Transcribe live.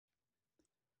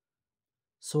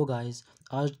So guys,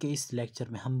 आज के इस लेक्चर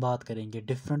में हम बात करेंगे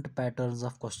डिफरेंट पैटर्न्स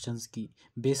ऑफ क्वेश्चंस की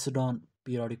based on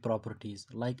periodic properties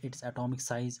like its atomic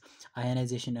size,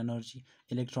 ionization energy,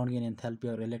 electron gain enthalpy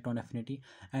और इलेक्ट्रॉन एफिनिटी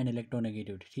एंड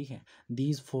इलेक्ट्रोनेगेटिविटी। ठीक है,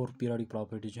 दीज 4 पीरियोडिक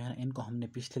प्रॉपर्टीज जो है ना, इनको हमने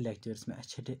पिछले लेक्चर्स में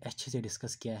अच्छे से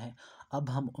डिस्कस किया है। अब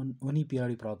हम उन्हीं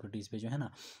पीरियोडिक प्रॉपर्टीज़ पे जो है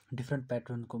ना डिफरेंट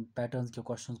पैटर्न्स के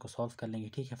क्वेश्चंस को सॉल्व कर लेंगे।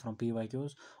 ठीक है, फ्रॉम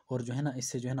PYQs। और जो है ना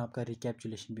इससे जो है ना आपका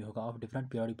रिकैप्चुलेशन भी होगा of different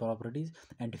periodic properties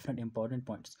and different important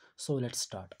points. So let's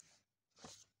start.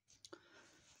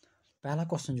 पहला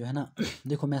क्वेश्चन जो है ना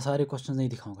देखो, मैं सारे क्वेश्चन नहीं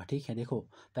दिखाऊंगा। ठीक है, देखो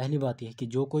पहली बात यह है कि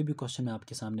जो कोई भी क्वेश्चन मैं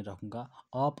आपके सामने रखूंगा,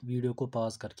 आप वीडियो को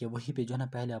पॉज करके वहीं पे जो है ना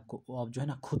पहले आप जो है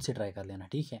ना खुद से ट्राई कर लेना।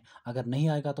 ठीक है, अगर नहीं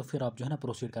आएगा तो फिर आप जो है ना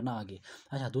प्रोसीड करना आगे।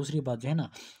 अच्छा, दूसरी बात जो है ना,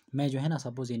 मैं जो है ना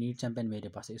सपोज ये नीट चैंपियन मेरे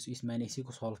पास है, मैंने इसी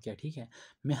को सॉल्व किया। ठीक है,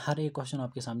 मैं हर एक क्वेश्चन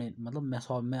आपके सामने मतलब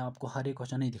मैं आपको हर एक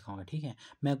क्वेश्चन नहीं दिखाऊंगा। ठीक है,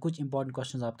 मैं कुछ इंपॉर्टेंट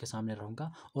क्वेश्चन आपके सामने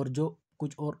रहूँगा और जो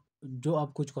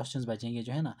आप कुछ क्वेश्चंस बचेंगे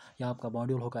जो है ना, या आपका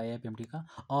मॉड्यूल होगा AIPMT का,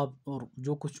 आप और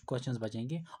जो कुछ क्वेश्चंस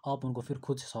बचेंगे आप उनको फिर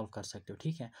खुद से सॉल्व कर सकते हो।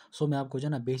 ठीक है, सो मैं आपको जो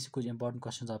है ना बेसिक कुछ इंपॉर्टेंट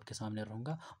क्वेश्चंस आपके सामने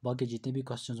रहूँगा, बाकी जितने भी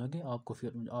क्वेश्चंस होंगे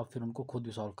आप फिर उनको खुद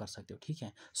भी सॉल्व कर सकते हो। ठीक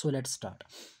है, so let's start.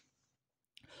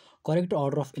 Correct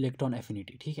order of electron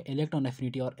affinity. ठीक है, इलेक्ट्रॉन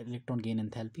एफिनिटी और electron gain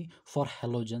enthalpy for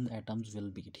halogen atoms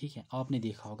will be. ठीक है, आपने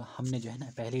देखा होगा, हमने जो है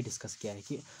ना पहले ही डिस्कस किया है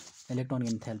कि इलेक्ट्रॉन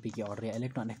एंथैल्पी की ऑर्डर या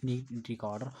इलेक्ट्रॉन एफिनिटी का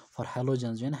ऑर्डर फॉर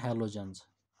हैलोजन्स जो है ना,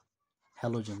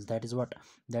 halogens, that is what,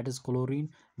 that is chlorine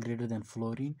greater than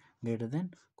fluorine greater than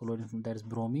chlorine, that is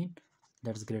bromine,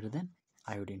 that is greater than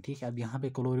iodine. ठीक है, अब यहाँ पे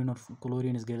chlorine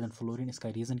is greater than fluorine. इसका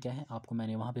रीज़न क्या है, आपको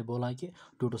मैंने वहाँ पे बोला कि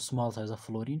due to small size of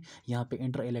fluorine यहाँ पे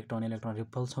इंटर इलेक्ट्रॉन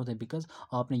रिपल्स होते हैं, बिकॉज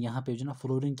आपने यहाँ पे जो ना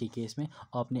फ्लोरीन के केस में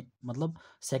आपने मतलब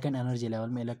सेकंड एनर्जी लेवल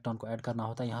में इलेक्ट्रॉन को ऐड करना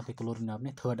होता है, यहाँ पे क्लोरीन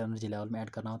आपने थर्ड एनर्जी लेवल में ऐड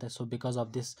करना होता है। सो बिकॉज ऑफ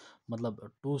दिस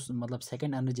मतलब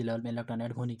सेकंड एनर्जी लेवल में इलेक्ट्रॉन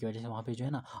ऐड होने की वजह से वहाँ पे जो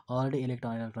है ना ऑलरेडी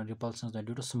इलेक्ट्रॉन रिपल्सन होता है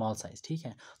ड्यू टू स्मॉल साइज। ठीक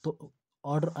है, तो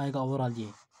ऑर्डर आएगा ओवरऑल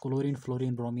ये chlorine,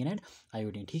 fluorine, bromine and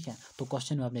iodine. ठीक है, तो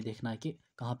क्वेश्चन में आपने देखना है कि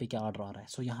कहाँ पे क्या ऑर्डर आ रहा है।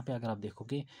 सो यहाँ पे अगर आप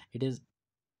देखोगे, it is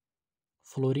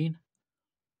fluorine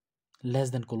less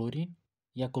than chlorine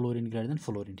या क्लोरीन ग्रेटर देन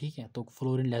फ्लोरीन। ठीक है, तो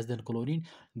fluorine less than chlorine,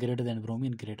 greater than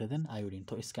bromine, greater than iodine,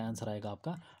 तो इसका आंसर आएगा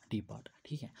आपका डी पार्ट।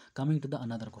 ठीक है, coming to the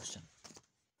another question.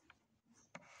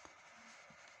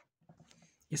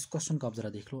 इस क्वेश्चन को आप जरा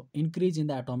देख लो। Increase in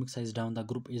the atomic size down the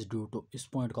group is due to, इस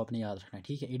पॉइंट को आपने याद रखना है।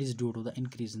 ठीक है, it is due to the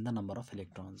increase in the number of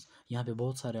electrons. यहाँ पे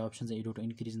बहुत सारे ऑप्शन है, due to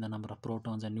increase in the number of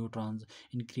protons and neutrons,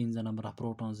 increase in the number of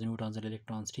protons, neutrons and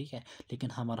electrons. ठीक है,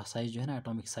 लेकिन हमारा size जो है ना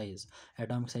atomic size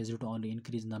due to only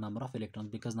increase in the number of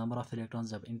electrons, because number of electrons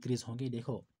जब increase होंगे,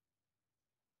 देखो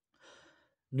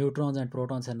neutrons and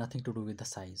protons have nothing to do with the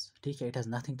size. ठीक है, it has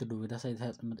nothing to do with the size,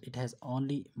 it has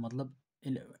only मतलब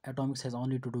atomic size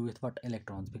only to do with what,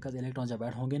 electrons, because electrons जब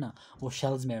add होंगे ना वो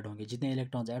shells में add होंगे, जितने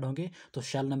इलेक्ट्रॉन्स ऐड होंगे तो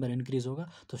शेल नंबर इंक्रीज होगा,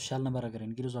 तो शेल नंबर अगर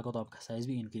इंक्रीज होगा तो आपका साइज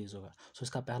भी इंक्रीज होगा। सो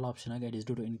इसका पहला ऑप्शन है, it is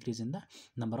due to increase in the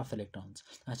number of electrons.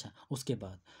 अच्छा, उसके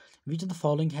बाद which of the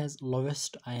following has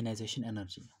lowest ionization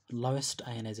energy. Lowest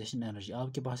ionization energy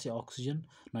आपके पास है oxygen,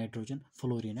 nitrogen,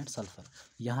 fluorine and sulphur.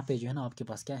 यहाँ पे जो है ना आपके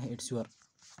पास क्या है, it's your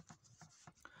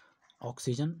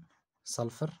oxygen,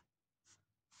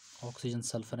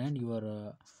 sulphur and your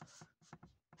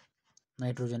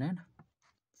nitrogen and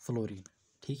fluorine.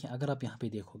 ठीक है, अगर आप यहाँ पे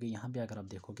देखोगे, अगर आप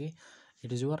देखोगे,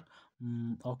 it is your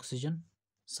oxygen,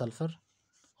 sulphur,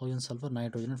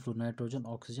 nitrogen, nitrogen,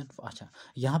 oxygen. अच्छा,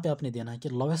 यहाँ पे आपने देना है कि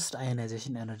लोवेस्ट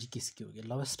आयनाइजेशन एनर्जी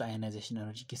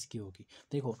किसकी होगी,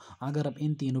 देखो अगर आप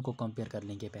इन तीनों को कंपेयर कर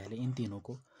लेंगे, पहले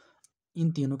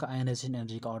इन तीनों का आयनाइजेशन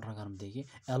एनर्जी का ऑर्डर अगर हम देखें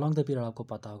अलॉन्ग द पीरियड, आपको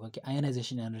पता होगा कि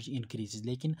आयनाइजेशन एनर्जी इंक्रीजेज,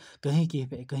 लेकिन कहीं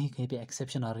कहीं पे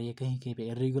एक्सेप्शन आ रही है, कहीं पे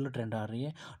इरेगुलर ट्रेंड आ रही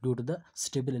है due to the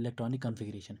stable electronic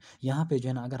configuration. यहाँ पे जो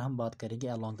है ना अगर हम बात करेंगे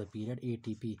along the period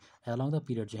ATP, along the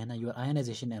period जो है ना योर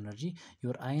आयनाइजेशन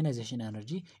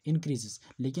एनर्जी इंक्रीजेज,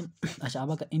 लेकिन अच्छा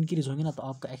अब अगर इंक्रीज होंगे ना तो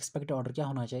आपका एक्सपेक्टेड ऑर्डर क्या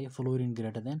होना चाहिए, fluorine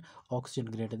greater than oxygen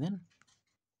greater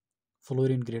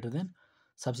than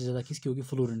सबसे ज़्यादा किसकी होगी,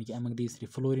 फ्लोरीन की, among these 3,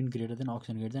 fluorine greater than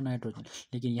oxygen greater than nitrogen.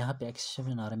 लेकिन यहाँ पे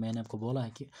एक्सेप्शन आ रहा है, मैंने आपको बोला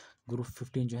है कि ग्रुप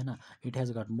 15 जो है ना, it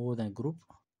has got more than group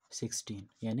 16,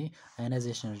 यानी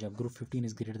ionization energy of group 15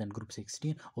 is greater than group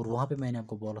 16। और वहाँ पे मैंने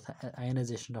आपको बोला था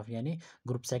आयनाइजेशन ऑफ यानी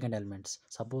group second elements,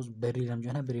 suppose beryllium जो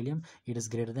है ना, it is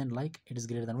greater than what, it is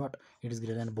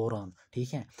greater than boron.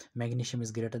 ठीक है, magnesium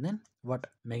is greater than what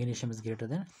magnesium is greater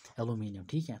than aluminium,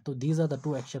 ठीक है। तो these are the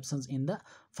two exceptions in the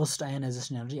first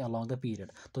ionization energy along the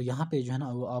period. तो यहाँ पे जो है ना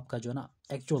वो आपका जो है ना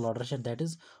एक्चुअल ऑर्डर है, that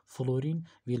is fluorine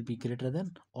will be greater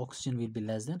than oxygen will be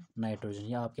less than nitrogen,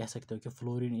 या आप कह सकते हो कि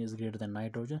fluorine is greater than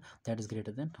nitrogen that is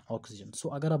greater than oxygen. सो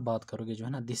अगर आप बात करोगे जो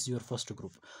है ना this is your first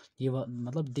group, ये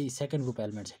मतलब द सेकंड ग्रुप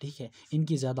एलिमेंट्स है, ठीक है,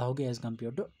 इनकी ज़्यादा होगी एज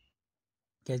कम्पेयर टू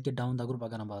क्या कि डाउन द ग्रुप।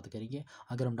 अगर हम बात करेंगे,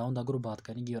 अगर हम डाउन द ग्रुप बात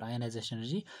करेंगे और आयनाइजेशन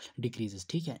एनर्जी डिक्रीजेस,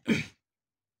 ठीक है।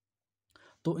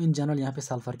 तो इन जनरल यहाँ पे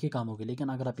सल्फर की कम होगी, लेकिन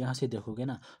अगर आप यहाँ से देखोगे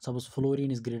ना, suppose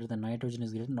fluorine is greater than nitrogen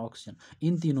is greater than oxygen,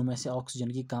 इन तीनों में से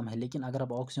ऑक्सीजन की कम है, लेकिन अगर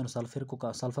आप ऑक्सीजन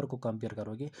और सल्फर को कंपेयर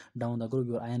करोगे down the group,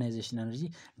 your ionization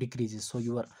energy decreases, so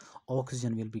your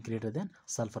oxygen will be greater than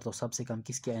sulphur. तो सबसे कम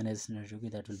किसकी आयनाइजेशन एनर्जी होगी,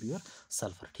 that will be your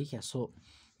sulphur, ठीक है। सो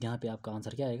यहाँ पे आपका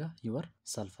आंसर क्या आएगा, your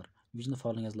sulphur. Which the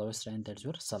following is lowest rank, that's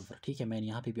your sulphur, ठीक है। मैंने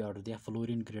यहाँ पे भी ऑर्डर दिया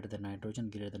fluorine greater than nitrogen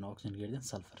greater than oxygen greater than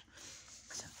sulphur.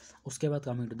 अच्छा, उसके बाद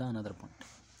coming to the another point,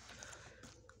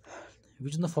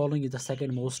 which the following is the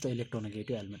second most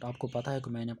electronegative element. आपको पता है कि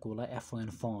मैंने आपको बोला एफओ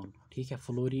एंड फॉन, ठीक है।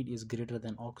 Fluorine is greater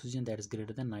than oxygen that is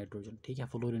greater than nitrogen, ठीक है।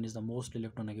 Fluorine is the most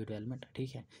electronegative element,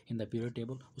 ठीक है, इन द पीरियड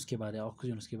टेबल। उसके बाद है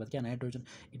ऑक्सीजन, उसके बाद क्या nitrogen,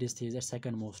 it is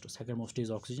second most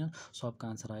is oxygen. सो आपका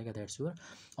आंसर आएगा दैट्स योर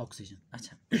ऑक्सीजन।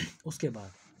 अच्छा, उसके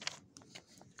बाद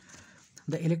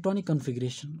the electronic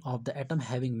configuration of the atom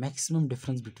having maximum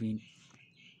difference between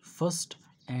first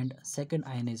and second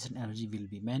ionization energy will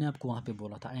be. मैंने आपको वहाँ पे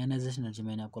बोला था आयनाइजेशन एनर्जी,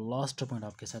 मैंने आपको लास्ट पॉइंट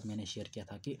आपके साथ मैंने शेयर किया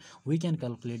था कि we can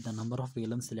calculate the number of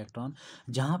valence electron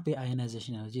जहाँ पे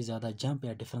आयनाइजेशन एनर्जी ज़्यादा जंप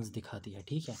या डिफरेंस दिखाती है,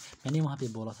 ठीक है। मैंने वहाँ पे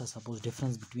बोला था suppose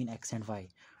difference between x and Y,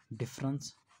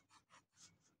 difference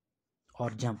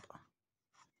और jump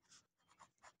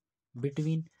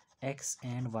between x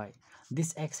and y, this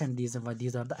x and these y,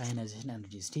 these are the ionization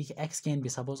energies, ठीक है। x can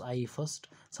be suppose I first,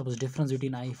 suppose difference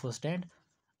between I first and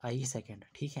I second,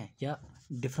 ठीक है, या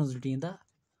difference between the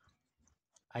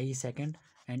I second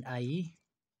and I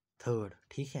third,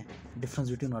 ठीक है।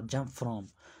 difference between और jump from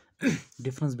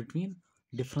difference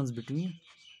between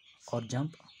और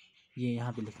jump, ये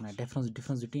यहाँ पे लिखना है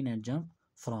difference between and jump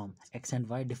from x and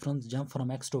Y, difference jump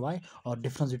from x to Y और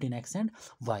difference between x and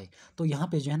Y. तो यहाँ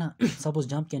पे जो है ना suppose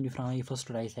jump can be from I first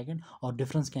to I second, और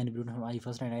difference can be between I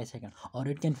first and I second, और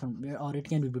it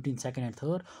can be between second and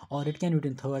third, और it can be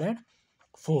between third and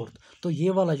fourth. तो ये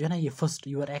वाला जो है ना ये first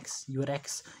your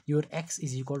x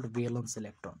is equal to valence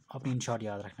electron. अपनी इन शॉर्ट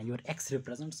याद रखना, your x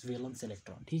represents valence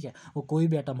electron, ठीक है। वो कोई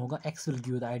भी एटम होगा, x will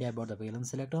give the idea about the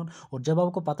valence electron. और जब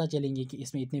आपको पता चलेंगे कि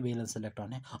इसमें इतने वैलेंस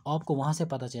इलेक्ट्रॉन है, आपको वहाँ से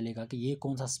पता चलेगा कि ये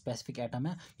कौन सा स्पेसिफिक एटम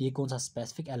है, ये कौन सा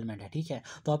स्पेसिफिक एलिमेंट है, ठीक है।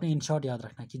 तो आपने इन शॉर्ट याद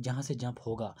रखना कि जहाँ से जंप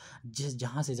होगा,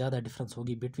 जहाँ से ज़्यादा डिफरेंस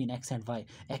होगी between x and Y,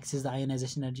 x is the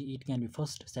ionization energy, it can be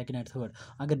first second and third.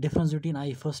 अगर difference between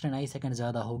I first and I second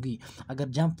ज़्यादा होगी, अगर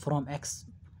jump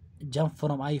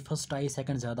from I first I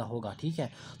second ज़्यादा होगा, ठीक है,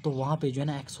 तो वहाँ पे जो है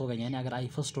ना एक्स होगा, यानी अगर आई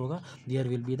फर्स्ट होगा there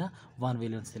will be the one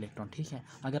valence electron, ठीक है।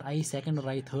 अगर आई सेकंड और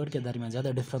आई थर्ड के दरमियान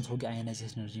ज़्यादा डिफरेंस होगी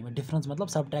आयनाइजेशन एनर्जी में, डिफरेंस मतलब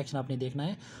सब्ट्रैक्शन आपने देखना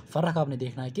है, फ़र्क आपने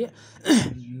देखना है कि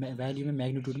वैल्यू में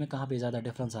मैग्नीट्यूड में कहाँ पे ज़्यादा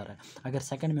डिफरेंस आ रहा है। अगर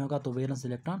सेकंड में होगा तो वैलेंस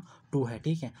इलेक्ट्रॉन 2 है,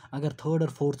 ठीक है। अगर थर्ड और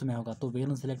फोर्थ में होगा तो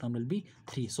valence electron will be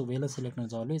 3, so valence electron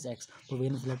is always x, तो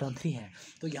वैलेंस इलेक्ट्रॉन 3 है।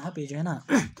 तो यहाँ पे जो है ना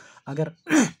अगर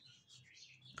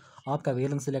आपका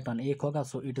वैलेंस इलेक्ट्रॉन एक होगा,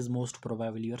 so it is most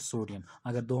probably your sodium.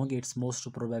 अगर दो होंगे it's most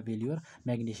probably your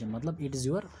magnesium, मतलब it is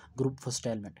your group first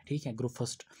element, ठीक है, ग्रुप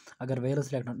फर्स्ट। अगर valence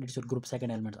electron it's your group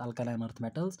second element, alkaline earth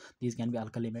metals, these can be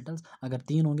alkali metals. अगर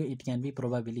 3 होंगे it can be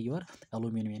probably your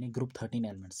aluminium, यानी group 13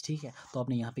 elements, ठीक है। तो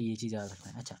आपने यहाँ पे ये चीज़ याद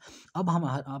रखना है। अच्छा, अब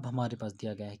हमारे पास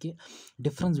दिया गया है कि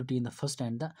difference between the first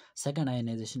and the second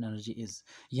ionization energy is,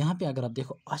 यहाँ पे अगर आप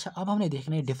देखो, अच्छा अब हमने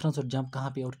देखना है डिफरेंस और जंप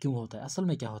कहाँ पे और क्यों होता है। असल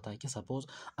में क्या होता है कि सपोज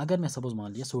अगर मैं सपोज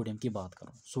मान लिया सोडियम की बात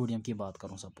करूँ,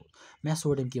 सपोज मैं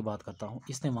सोडियम की बात करता हूँ,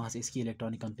 इसने वहाँ से इसकी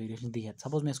इलेक्ट्रॉनिक कन्फिग्रेशन दी है,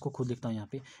 सपोज मैं इसको खुद लिखता हूँ यहाँ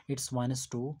पे, it's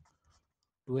 1s2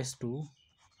 2s2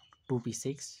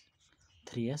 2p6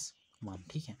 3s1,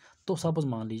 ठीक है। तो सपोज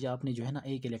मान लीजिए आपने जो है ना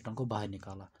एक इलेक्ट्रॉन को बाहर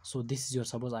निकाला, so this is your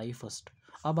suppose I first.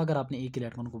 अब अगर आपने एक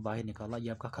इलेक्ट्रॉन को बाहर निकाला, ये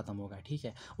आपका ख़त्म हो गया, ठीक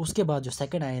है। उसके बाद जो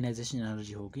सेकंड आयनाइजेशन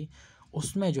एनर्जी होगी,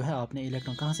 उसमें जो है आपने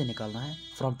इलेक्ट्रॉन कहाँ से निकालना है,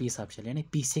 फ्रॉम पी सबशेल, यानी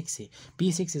P6 से।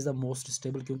 P6 is the most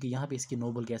stable, क्योंकि यहाँ पे इसकी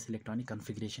नोबल गैस इलेक्ट्रॉनिक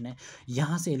कन्फिग्रेशन है।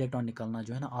 यहाँ से इलेक्ट्रॉन निकालना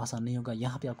जो है ना आसान नहीं होगा,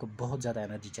 यहाँ पे आपको बहुत ज़्यादा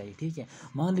एनर्जी चाहिए, ठीक है।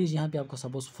 मान लीजिए यहाँ पे आपको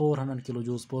सपोज 400 किलो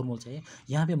जूल्स पर मोल चाहिए,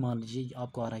 यहाँ पे मान लीजिए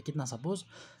आपको आ रहा है कितना, सपोज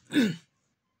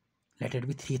लेट इट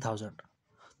बी 3000।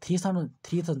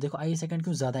 देखो आई सेकंड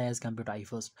क्यों ज़्यादा है as compare to I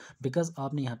first, because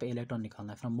आपने यहाँ पे इलेक्ट्रॉन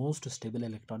निकालना है from most stable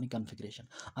electronic configuration.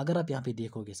 अगर आप यहाँ पे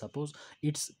देखोगे सपोज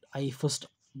इट्स आई फर्स्ट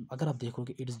अगर आप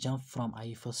देखोगे it's jump from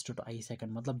I first to I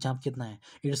second, मतलब जंप कितना है,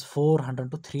 इट्स 400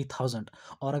 टू 3000।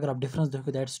 और अगर आप डिफरेंस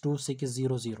देखोगे दैट्स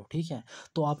 2600, ठीक है।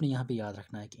 तो आपने यहाँ पे याद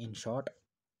रखना है कि in short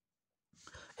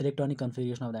electronic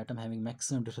configuration of the atom having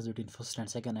maximum difference between first and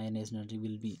second ionization energy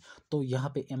will be. तो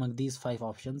यहाँ पे अमंग दीज 5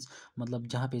 ऑप्शंस, मतलब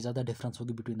जहाँ पे ज़्यादा डिफरेंस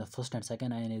होगी between the first and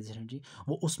second ionization energy,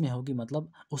 वो उसमें होगी,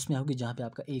 मतलब उसमें होगी जहाँ पे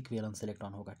आपका एक वैलेंस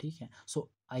इलेक्ट्रॉन होगा, ठीक है। सो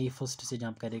आई फर्स्ट से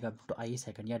जंप करेगा तो आई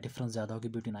सेकंड, या डिफरेंस ज़्यादा होगी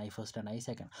between I first and I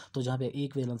second, तो जहाँ पे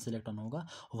एक वैलेंस इलेक्ट्रॉन होगा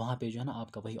वहाँ पे जो है ना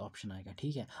आपका वही ऑप्शन आएगा,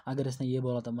 ठीक है। अगर इसने ये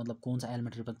बोला था मतलब कौन सा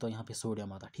एलिमेंट रिपल, तो यहाँ पे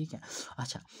सोडियम आता, ठीक है।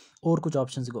 अच्छा, और कुछ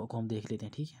ऑप्शन को हम देख लेते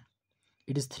हैं, ठीक है।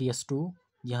 इट इज़ 3s2,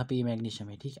 यहाँ पे ये मैग्नीशियम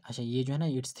है, ठीक है। अच्छा, ये जो है ना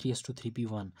इट्स 3s2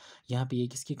 3p1, यहाँ पे ये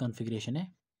किसकी कॉन्फ़िगरेशन है,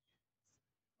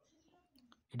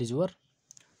 इट इज़ योर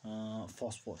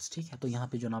फॉस्फोरस, ठीक है। तो यहाँ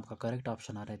पे जो ना आपका करेक्ट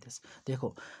ऑप्शन आ रहा है दिस,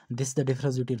 देखो this the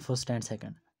difference between first and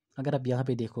second. अगर आप यहाँ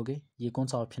पे देखोगे ये कौन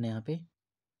सा ऑप्शन है यहाँ पे,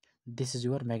 दिस इज़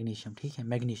योर मैग्नीशियम, ठीक है।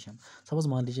 मैग्नीशियम, सपोज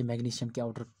मान लीजिए मैग्नीशियम की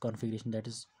outer configuration that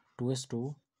is 2s2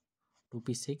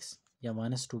 2p6, या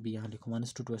 -2 भी यहाँ लिखो,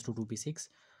 -2 2s2 2p6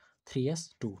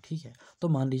 3s2, ठीक है। तो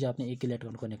मान लीजिए आपने एक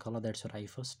इलेक्ट्रॉन को निकाला दैट्स योर आई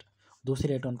फर्स्ट, दूसरे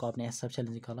इलेक्ट्रॉन को आपने एस सब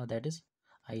चैलेंज निकाला दैट इज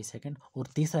आई सेकंड, और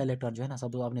तीसरा इलेक्ट्रॉन जो है ना,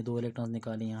 सब आपने 2 इलेक्ट्रॉन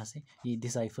निकाले यहाँ से, ये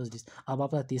दिस आई फर्स्ट दिस, अब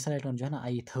आपका तीसरा इलेक्ट्रॉन जो है ना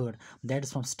आई third, that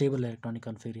is from stable electronic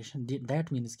configuration,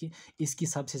 that means कि इसकी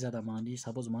सबसे ज़्यादा मान लीजिए,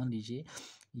 सपोज मान लीजिए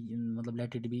मतलब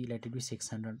let it be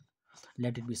 600,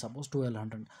 let it be suppose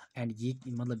 1200, and ये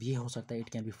मतलब ये हो सकता है इट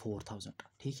कैन बी 4000,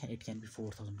 ठीक है। It can be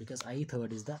 4000 because I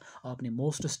third is the, आपने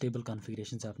मोस्ट स्टेबल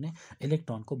कॉन्फ़िगरेशन से आपने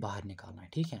इलेक्ट्रॉन को बाहर निकालना है,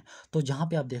 ठीक है। तो जहाँ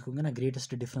पे आप देखोगे ना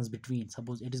greatest difference between,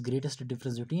 suppose it is greatest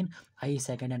difference between I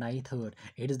second and I third,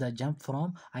 it is the jump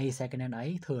from I second and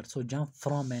I third. So jump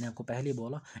from, मैंने आपको पहले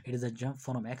बोला it is the jump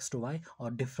from x to Y,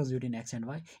 और difference between x and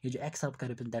Y, ये जो x आपका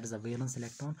represent that is the valence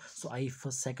electron. So I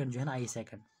first second जो है ना आई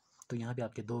सेकंड, तो यहाँ पे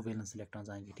आपके 2 वैलेंस इलेक्ट्रॉन्स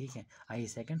आएंगे, ठीक है। आई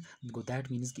सेकंड को, दैट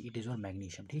मीन्स कि इट इज़ योर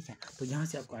मैग्नीशियम, ठीक है। तो यहाँ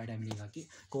से आपको आइडिया मिलेगा कि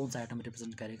कौन सा आइटम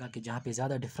रिप्रेजेंट करेगा, कि जहाँ पे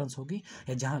ज़्यादा डिफरेंस होगी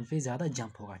या जहाँ पे ज़्यादा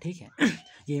जंप होगा, ठीक है।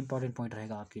 ये इंपॉर्टेंट पॉइंट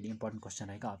रहेगा आपके लिए, इंपॉर्टेंट क्वेश्चन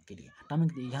रहेगा आपके लिए।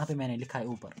 टॉमिक यहाँ पे मैंने लिखा है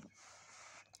ऊपर,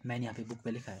 मैंने यहाँ पे बुक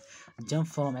पे लिखा है jump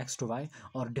from x to Y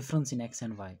और difference in x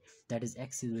and Y, that is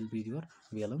x will be your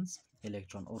valence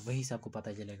electron, और वहीं से आपको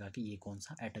पता चलेगा कि ये कौन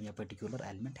सा एटम या पर्टिकुलर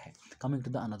एलिमेंट है। Coming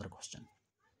to the another question,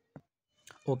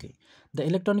 okay, the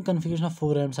electronic configuration of 4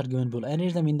 elements are given below.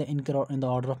 Arrange them in the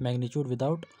order of magnitude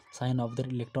without sign of their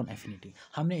electron affinity.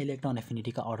 हमने इलेक्ट्रॉन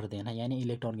एफिनिटी का order देना है, यानी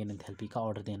electron की enthalpy का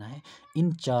order देना है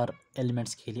इन 4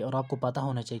 elements के लिए, और आपको पता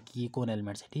होना चाहिए कि ये कौन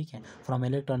एलिमेंट्स है, ठीक है। फ्रॉम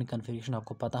इलेक्ट्रॉनिक कन्फिगरेशन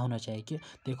आपको पता होना चाहिए कि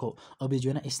देखो अभी जो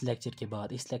है ना इस लेक्चर के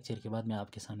बाद मैं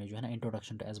आपके सामने जो है ना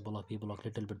introduction to S block P block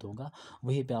little bit दूंगा,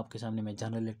 वहीं पे आपके सामने मैं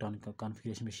जनरल इलेक्ट्रॉनिक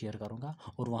कन्फिगरेशन भी शेयर करूँगा,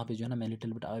 और वहाँ पे जो है ना मैं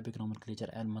लिटिल बिट आयोपिक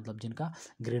नोमेनक्लेचर एंड मतलब जिनका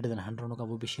ग्रेटर देन 100 होगा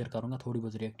वो भी शेयर करूँगा, थोड़ी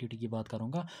बहुत रिएक्टिविटी की बात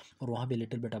करूँगा, और वहाँ पे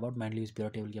little bit about मैंडलीव्स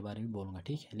period table के बारे में बोलूँगा,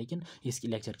 ठीक है। लेकिन इसकी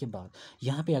लेक्चर के बाद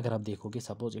यहाँ पे अगर आप देखोगे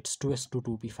suppose it's 2s2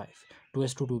 2p5,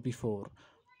 2s2 2p4,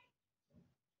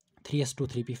 3s2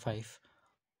 3p5,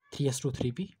 3s2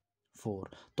 3p4,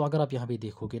 तो अगर आप यहाँ पे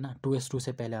देखोगे ना 2s2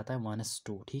 से पहले आता है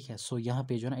 1s2, ठीक है। सो यहाँ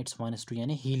पे जो है ना इट्स 1s2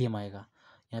 यानी हीलियम आएगा,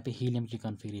 यहाँ पे हीलियम की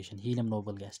कन्फिग्रेशन, हीलियम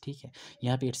नोबल गैस, ठीक है।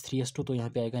 यहाँ पे इट्स 3s2, तो यहाँ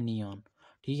पे आएगा नियॉन,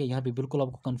 ठीक है। यहाँ पे बिल्कुल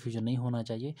आपको कन्फ्यूजन नहीं होना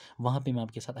चाहिए, वहाँ पे मैं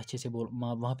आपके साथ अच्छे से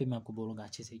वहाँ पे मैं आपको बोलूँगा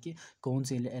अच्छे से कि कौन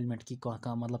से एलिमेंट की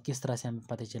का मतलब किस तरह से हमें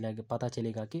पता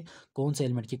चलेगा कि कौन से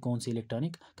एलिमेंट की कौन सी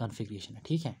इलेक्ट्रॉनिक कन्फिग्रेशन है,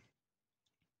 ठीक है।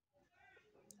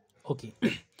 Okay,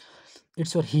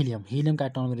 it's your helium, helium का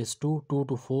atomic number is 2, 2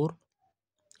 to 4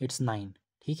 it's 9,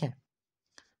 ठीक है।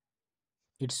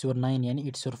 इट्स योर 9 यानी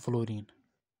it's your fluorine,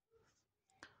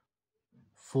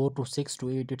 4 to 6 to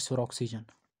 8 it's your oxygen,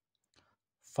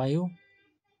 5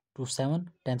 to 7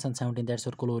 10 and 17 that's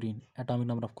your chlorine, atomic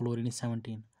number of chlorine is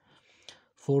 17,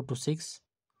 4 to 6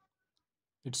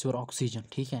 it's your oxygen,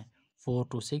 ठीक है। 4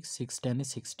 to 6 6 10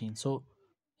 is 16, so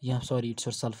यहाँ sorry it's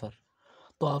your sulphur.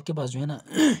 तो आपके पास जो है ना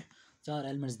 4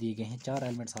 elements दिए गए हैं, 4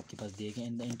 एलिमेंट्स आपके पास दिए गए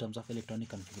in terms of electronic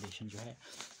configuration जो है,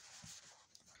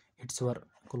 it's your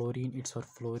chlorine, it's your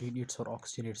fluorine, it's your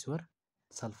oxygen, it's your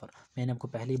sulphur. मैंने आपको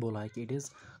पहले ही बोला है कि it is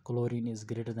chlorine is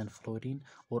greater than fluorine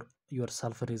और your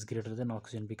sulphur is greater than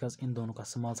oxygen, because in दोनों का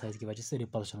स्मॉल साइज़ की वजह से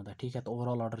रिपल्शन होता है, ठीक है। तो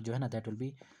ओवरऑल ऑर्डर जो है ना that will be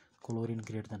chlorine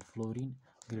greater than fluorine,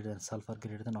 greater than sulphur,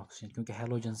 greater than oxygen, क्योंकि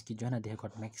हेलोजेंस की जो है ना they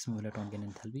got maximum electron gain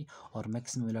enthalpy और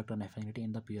maximum electron affinity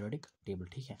in the periodic table,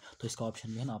 ठीक है। तो इसका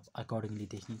ऑप्शन जो है ना आप अकॉर्डिंगली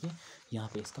देखेंगे यहाँ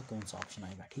पे इसका कौन सा ऑप्शन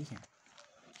आएगा, ठीक है।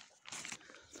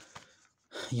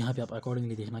 यहाँ पे आप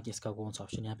अकॉर्डिंगली देखना कि इसका कौन सा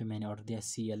ऑप्शन, यहाँ पे मैंने ऑर्डर दिया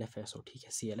CLFSO, ठीक है,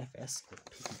 CLFSO,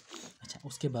 ठीक है। अच्छा,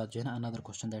 उसके बाद जो है ना another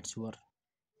question that's your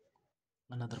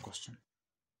another question,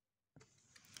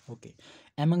 Okay.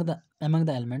 Among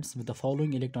the elements with the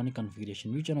following electronic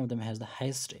configuration, which one of them has the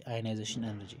highest ionization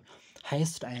energy?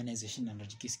 Heist ionization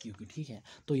energy किसकी होगी, ठीक है।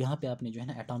 तो यहाँ पे आपने जो है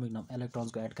ना एटॉमिक नंबर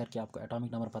इलेक्ट्रॉन्स को ऐड करके आपको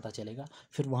एटॉमिक नंबर पता चलेगा,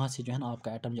 फिर वहाँ से जो है ना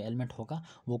आपका एटम जो एलिमेंट होगा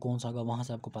वो कौन सा होगा, वहाँ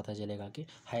से आपको पता चलेगा कि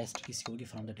हाइस्ट किसकी होगी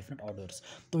फ्रॉम द डिफरेंट ऑर्डर्स।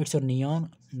 तो it's your neon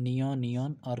neon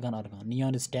neon argon argon.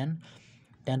 Neon is 10,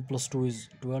 10 + 2 is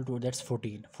 12, 2 that's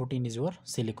 14, 14 is your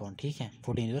silicon, ठीक है,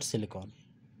 14 is your silicon,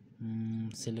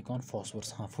 silicon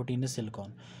phosphorus, हाँ 14 is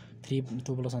silicon, 3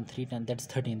 2 + 1 3 10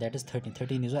 that's 13, that is 13,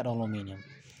 13 is your aluminium।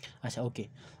 अच्छा okay,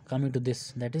 coming to this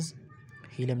that is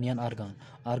helium neon argon.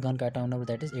 Argon का atomic number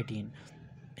that is 18,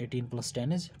 18 +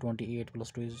 10 is 28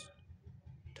 + 2 is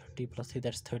 30 + 3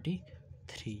 that's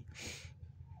 33।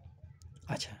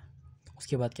 अच्छा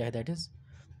उसके बाद क्या है that is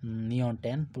neon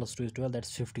 10 + 2 is 12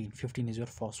 that's 15, 15 is your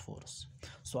phosphorus.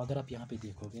 सो अगर आप यहाँ पे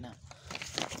देखोगे ना,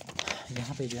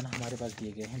 यहाँ पे जो है ना हमारे पास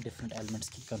दिए गए हैं डिफरेंट एलिमेंट्स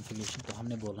की कन्फिगरेशन। तो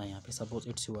हमने बोला है यहाँ पे suppose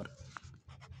it's your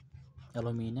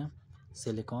aluminium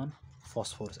silicon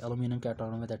phosphorus. Aluminium का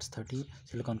एटॉमिक नंबर दैट्स 30,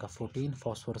 सिलिकॉन का 14,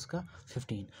 फॉस्फोरस का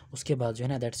 15। उसके बाद जो है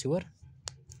ना दैट्स योर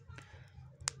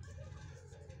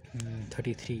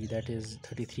 33, दैट इज़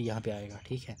 33 यहाँ पे आएगा,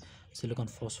 ठीक है। सिलिकॉन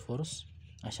फॉस्फोरस,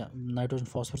 अच्छा nitrogen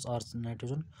phosphorus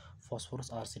nitrogen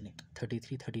phosphorus arsenic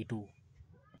 33 32।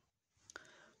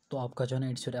 तो आपका जो है ना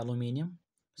it's your aluminium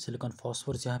silicon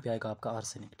phosphorus, यहाँ पे आएगा आपका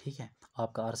आर्सेनिक, ठीक है।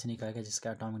 आपका आर्सेनिक आएगा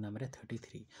जिसका एटॉमिक नंबर है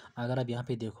 33। अगर आप यहाँ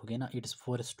पे देखोगे ना it's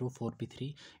 4s2 4p3,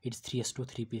 it's 3s2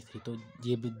 3p3। तो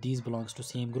ये these belongs to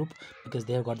same group because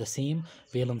they have got the same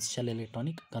valence shell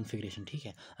electronic configuration, ठीक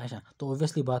है। अच्छा तो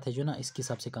ऑब्वियसली बात है जो ना इसकी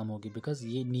सबसे कम होगी बिकॉज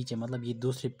ये नीचे मतलब ये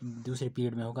दूसरे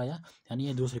पीरियड में होगा, यानी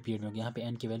ये दूसरे पीरियड में होगी। यहाँ पे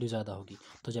एन की वैल्यू ज़्यादा होगी,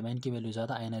 तो जब एन की वैल्यू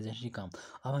ज़्यादा आयनाइजेशन कम।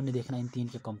 अब हमने देखना इन तीन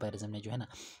के कंपैरिजन में जो है ना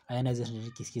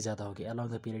आयनाइजेशन किसकी ज़्यादा होगी,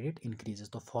 along the period it increases.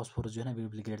 तो फॉस्फोरस जो है ना will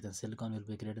be greater than silicon, will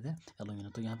be greater than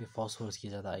aluminium. तो यहाँ पे फॉस्फोरस की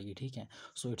ज़्यादा आएगी, ठीक है।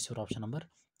 So it's your option number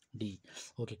D.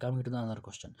 Okay, coming to the another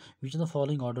question, which of the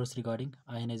following orders regarding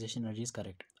ionization energy is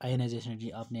correct. Ionization energy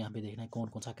आपने यहाँ पे देखना है कौन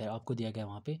कौन सा करें, आपको दिया गया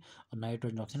वहाँ पे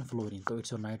नाइट्रोजन ऑक्सीजन फ्लोरीन। तो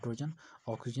it's your nitrogen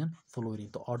oxygen fluorine.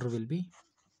 तो ऑर्डर विल बी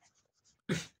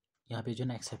यहाँ पे जो है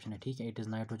ना एक्सेप्शन है, ठीक है। It is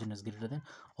nitrogen is greater than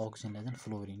oxygen less than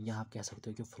fluorine. यहाँ आप कह सकते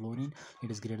हो कि fluorine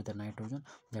it is greater than nitrogen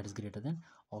that is greater than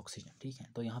oxygen, ठीक है।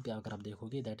 तो यहाँ पे अगर आप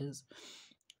देखोगे that is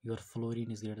your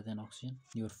fluorine is greater than oxygen,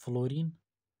 your fluorine,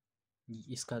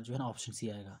 इसका जो है ना ऑप्शन सी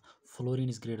आएगा। Fluorine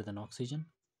is greater than oxygen,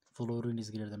 fluorine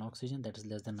is greater than oxygen that is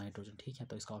less than nitrogen, ठीक है।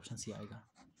 तो इसका ऑप्शन सी आएगा।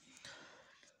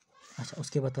 अच्छा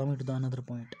उसके बाद coming to the another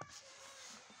point,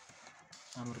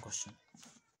 another question,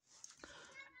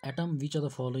 atom which are the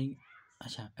following,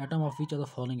 अच्छा atom of which of the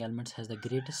following elements has the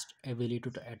greatest ability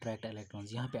to attract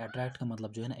electrons. यहाँ पे अट्रैक्ट का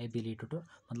मतलब जो है ना एबिलिटी टू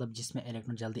मतलब जिसमें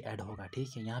इलेक्ट्रॉन जल्दी ऐड होगा,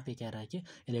 ठीक है। यहाँ पे कह रहा है कि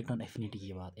इलेक्ट्रॉन एफिनिटी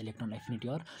की बात, इलेक्ट्रॉन एफिनिटी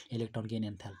और इलेक्ट्रॉन गेन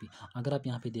एंथैल्पी। अगर आप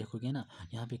यहाँ पे देखोगे ना,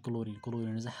 यहाँ पे chlorine,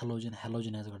 chlorine is halogen,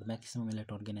 halogen has got maximum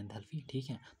electron gain enthalpy, ठीक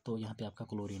है। तो यहाँ पे आपका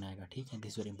क्लोरीन आएगा, ठीक है।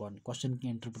 दिस वेरी इंपॉर्टेंट क्वेश्चन की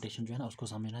इंटरप्रिटेशन जो है ना उसको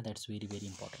समझना, that's very very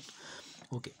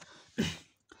important. Okay,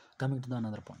 coming to the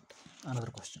another point, another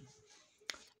question,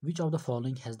 which of the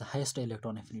following has the highest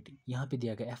electron affinity. यहाँ पे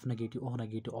दिया गया F negative, O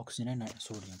negative, oxygen and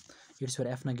sodium. It's your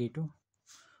F negative,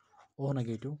 O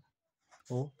negative,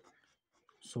 O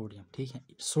sodium, ठीक है।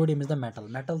 Sodium is the metal,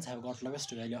 metals have got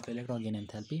lowest value of electron gain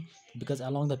enthalpy because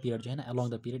along the period जो है ना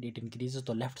along the period it increases.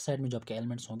 तो left side में जो आपके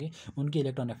elements होंगे उनकी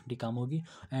इलेक्ट्रॉन एफिनिटी कम होगी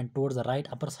and towards the right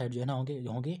upper side जो है ना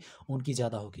होंगे उनकी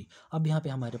ज़्यादा होगी। अब यहाँ पे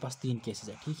हमारे पास तीन केसेस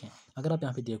है, ठीक है। अगर आप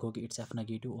यहाँ पे देखोगे it's F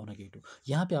negative, O negative,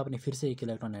 यहाँ पे आपने फिर से एक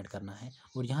इलेक्ट्रॉन ऐड करना है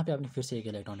और यहाँ पे आपने फिर से एक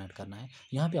इलेक्ट्रॉन ऐड करना है,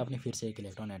 यहाँ पे आपने फिर से एक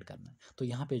इलेक्ट्रॉन ऐड करना है। तो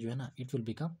यहाँ पे जो है ना it will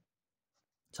become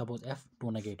suppose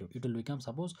F2 negative, it will become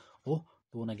suppose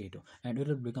O2 negative and it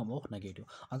will become O negative.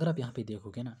 अगर आप यहाँ पे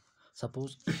देखोगे ना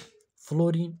suppose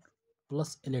fluorine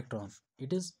plus electron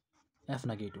it is F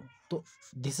negative. तो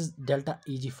this is delta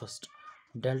Eg first,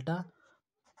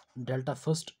 delta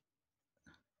first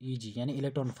Eg यानी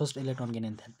electron first electron gain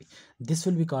enthalpy. This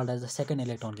will be called as the second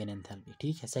electron gain enthalpy,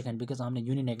 ठीक है। Second because हमने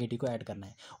uni negative को add करना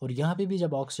है और यहाँ पे भी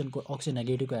जब ऑक्सीजन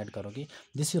नेगेटिव को ऐड करोगे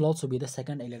this will also be the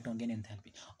second electron gain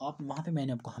enthalpy. आप वहाँ पे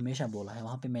मैंने आपको हमेशा बोला है,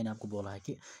 वहाँ पे मैंने आपको बोला है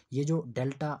कि ये जो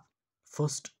delta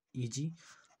first Eg,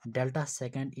 delta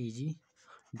second Eg,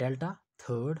 delta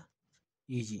third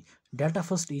Eg, delta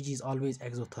first easy is always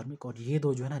exothermic, और ये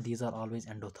दो जो है ना these are always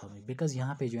endothermic, because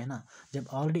यहाँ पे जो है ना जब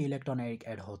ऑलरेडी इलेक्ट्रॉन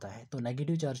ऐड होता है तो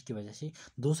नेगेटिव चार्ज की वजह से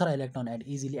दूसरा इलेक्ट्रॉन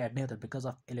इजीली ऐड नहीं होता बिकॉज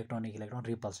ऑफ इलेक्ट्रॉन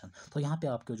रिपल्शन। तो यहाँ पे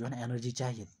आपको जो है ना एनर्जी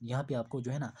चाहिए, यहाँ पे आपको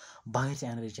जो है ना बाहर से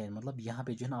एनर्जी चाहिए, मतलब यहाँ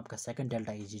पे जो है ना आपका सेकंड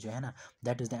डेल्टा ईजी जो है ना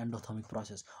that is the endothermic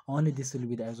process, only this will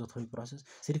be the exothermic process.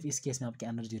 सिर्फ इस केस में आपकी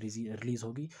एनर्जी रिलीज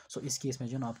होगी, सो इस केस में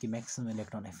जो है ना आपकी मैक्सिमम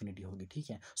इलेक्ट्रॉन एफिनिटी होगी, ठीक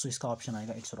है। सो इसका ऑप्शन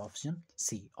आएगा, it's option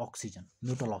C, oxygen,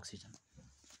 neutral oxygen.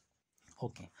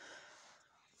 Okay,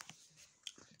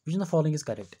 which the following is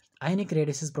correct? Ionic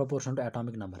radius is proportional to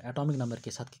atomic number, atomic number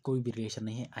के साथ कोई भी रिलेशन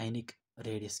नहीं है आयनिक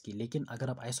रेडियस की, लेकिन अगर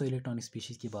आप आइसो इलेक्ट्रॉनिक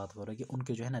स्पीशीज की बात करोगे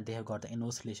उनके जो है ना they have got the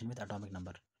inverse relation with atomic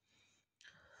number.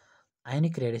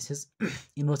 Ionic radius is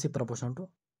inversely proportional to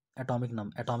atomic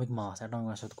mass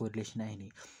के साथ कोई रिलेशन है ही नहीं।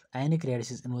 Ionic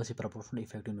radius is inversely proportional to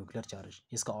effective nuclear charge,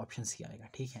 इसका ऑप्शन सी आएगा,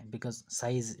 ठीक है, because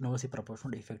size inversely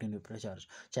proportional to effective nuclear charge,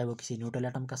 चाहे वो किसी न्यूट्रल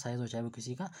एटम का साइज हो, चाहे वो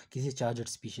किसी चार्जड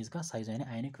स्पीशीज का साइज यानी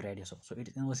आयनिक रेडियस हो, so it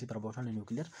is inversely proportional to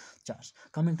nuclear charge.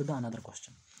 Coming to the another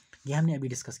question, ये हमने अभी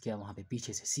डिस्कस किया वहाँ पे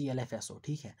पीछे से CLFSO,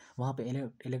 ठीक है, वहाँ पे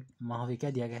वहाँ पे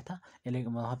क्या दिया गया था,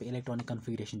 वहाँ पे इलेक्ट्रॉनिक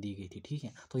कन्फिगरेशन दी गई थी, ठीक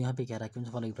है। तो यहाँ पे कह रहा है कि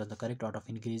following the correct order of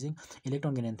increasing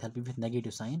electron gain enthalpy with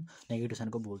negative sign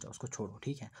को बोल जाओ, उसको छोड़ो,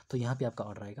 ठीक है। तो यहाँ पे आपका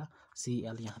ऑर्डर आएगा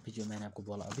CL, यहाँ पे जो मैंने आपको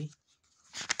बोला अभी,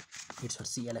 इट्स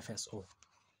CLFSO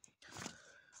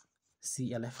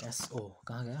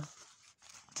कहाँ गया,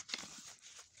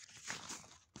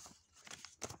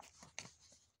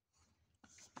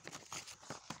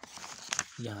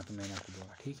 यहाँ पे मैंने आपको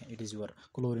बोला, ठीक है, it is your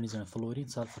chlorine is fluorine,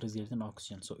 sulphur is greater than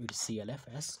oxygen, so it is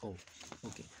CLFSO।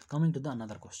 Okay, coming to the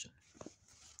another question,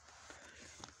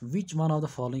 which one of the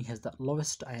following has the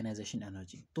lowest ionization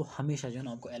energy. तो हमेशा जो है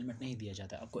ना आपको element नहीं दिया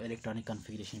जाता है, आपको इलेक्ट्रॉनिक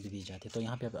कन्फिगरेशन भी दी जाती है। तो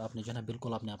यहाँ पे आपने जो है ना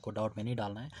बिल्कुल आपने आपको डाउट में नहीं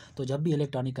डालना है। तो जब भी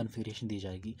इलेक्ट्रॉनिक कन्फिगरेशन दी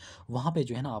जाएगी वहाँ पे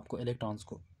जो है ना आपको इलेक्ट्रॉन्स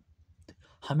को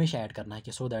हमेशा ऐड करना है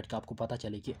कि सो दैट का आपको पता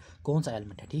चले कि कौन सा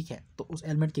एलिमेंट है, ठीक है। तो उस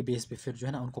एलिमेंट के बेस पे फिर जो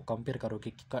है ना उनको कंपेयर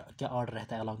करोगे कि क्या ऑर्डर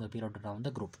रहता है along the period around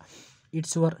the group.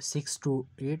 It's your 6 to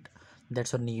 8,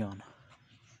 that's your neon,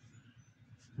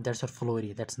 that's your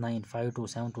flori, that's 9, 5 to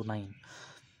 7 to 9,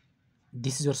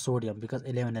 this is your sodium because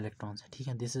 11 electrons है, ठीक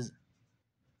है, दिस इज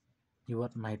योर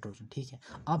नाइट्रोजन, ठीक है।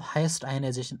 अब हाईएस्ट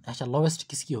आयनाइजेशन, अच्छा lowest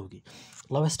किसकी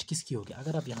होगी,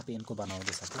 अगर आप यहाँ पे इनको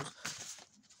बनाओगे suppose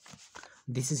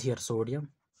this is here sodium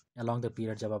along the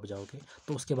period, जब आप जाओगे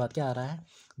तो उसके बाद क्या आ रहा है,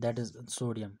 दैट इज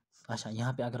सोडियम। अच्छा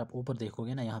यहाँ पे अगर आप ऊपर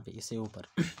देखोगे ना, यहाँ पे इससे ऊपर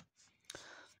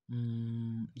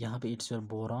यहाँ पे इट्स योर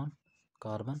बोरॉन,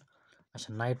 कार्बन,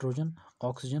 अच्छा nitrogen,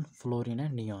 oxygen, fluorine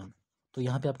and neon. तो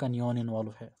यहाँ पे आपका नियॉन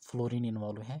इन्वॉल्व है, फ्लोरीन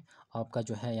इन्वॉल्व है, आपका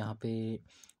जो है यहाँ पे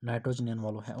नाइट्रोजन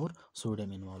इन्वॉल्व है और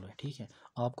सोडियम इन्वॉल्व है, ठीक है।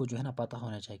 आपको जो है ना पता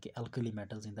होना चाहिए कि alkali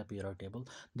metals in the periodic table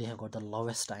they have got the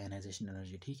lowest ionization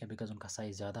energy, ठीक है, बिकॉज उनका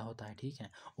साइज ज़्यादा होता है, ठीक है।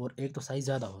 और एक तो साइज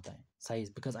ज़्यादा होता है, size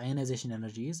because ionization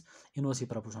energy is inversely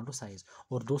proportional to size,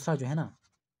 और दूसरा जो है ना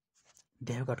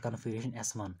they have got configuration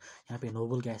S1, यहाँ पे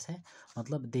नोबल गैस है,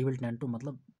 मतलब दे विल टेंड टू,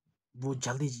 मतलब वो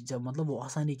जल्दी जब मतलब वो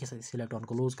आसानी के साथ इस इलेक्ट्रॉन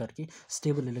को लूज करके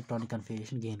स्टेबल इलेक्ट्रॉनिक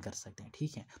कन्फिगरेशन गेन कर सकते हैं,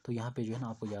 ठीक है। तो यहाँ पे जो है ना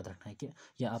आपको याद रखना है कि,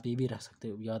 या आप ये भी रख सकते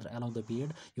हो याद, along the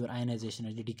period your ionization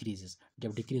energy decreases,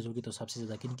 जब डिक्रीज होगी तो सबसे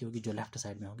ज़्यादा किन की होगी, जो लेफ्ट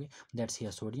साइड में होंगे, दैट्स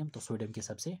हियर सोडियम, तो सोडियम की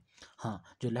सबसे, हाँ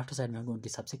जो लेफ्ट साइड में होंगे उनकी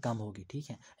सबसे कम होगी, ठीक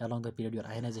है। Along the period your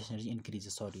ionization energy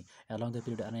increases, sorry along the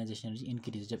period ionization energy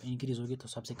increase, जब इंक्रीज होगी तो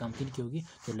सबसे कम किन की होगी,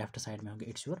 जो लेफ्ट साइड में होंगे,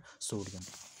 it's your sodium.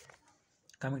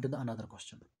 Coming to the another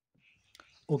question,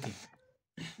 okay,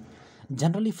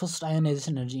 generally first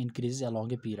ionization energy increases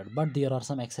along a period but there are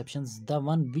some exceptions, the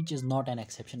one which is not an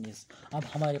exception is, अब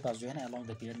हमारे पास जो है ना along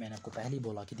the period, मैंने आपको पहले ही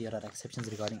बोला कि there are exceptions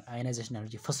regarding ionization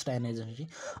energy, first ionization energy,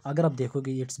 अगर आप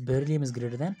देखोगे it's beryllium is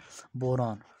greater than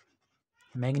boron,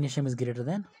 magnesium is greater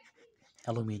than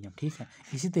aluminium, ठीक है।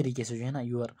 इसी तरीके से जो है ना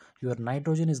your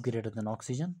nitrogen is greater than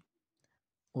oxygen,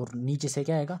 और नीचे से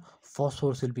क्या आएगा,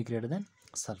 phosphorus will be greater than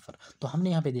sulphur. तो हमने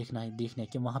यहाँ पे देखना है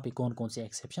कि वहाँ पे कौन कौन से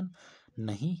एक्सेप्शन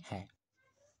नहीं है।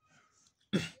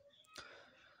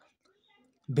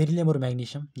 बेरिलियम और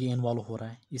मैग्नीशियम ये इन्वॉल्व हो रहा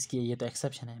है, इसकी ये तो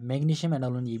एक्सेप्शन है, मैग्नीशियम एंड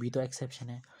एलुमिनियम ये भी तो एक्सेप्शन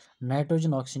है,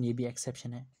 नाइट्रोजन ऑक्सीजन ये भी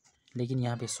एक्सेप्शन है, लेकिन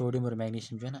यहाँ पे सोडियम और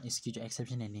मैग्नीशियम जो है ना इसकी जो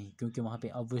एक्सेप्शन है नहीं, क्योंकि वहाँ पे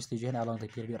ऑब्वियसली जो है ना along the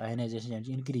period ionization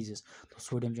energy increases, तो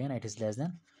सोडियम जो है ना it is less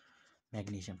than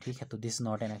magnesium, ठीक है। तो this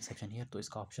not an exception here, तो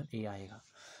इसका ऑप्शन ए आएगा।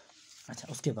 अच्छा,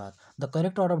 उसके बाद the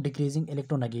correct order of decreasing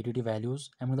electronegativity values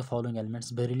among the following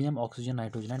elements beryllium, oxygen,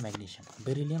 nitrogen and magnesium.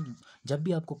 Beryllium, जब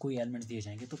भी आपको कोई एलिमेंट्स दिए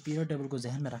जाएंगे तो पीरियड टेबल को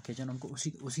जहन में रख के जो है ना उनको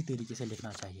उसी उसी तरीके से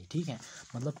लिखना चाहिए, ठीक है।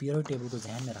 मतलब पीरियड टेबल को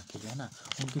जहन में रख के जो है ना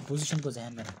उनकी पोजीशन को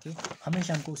जहन में रख के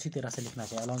हमेशा हमको उसी तरह से लिखना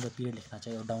चाहिए, अलॉन्ग द पीरियड लिखना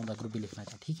चाहिए और डाउन द ग्रुप भी लिखना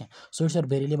चाहिए, ठीक है। सो इट्स और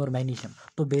बेरिलियम और मैग्नीशियम,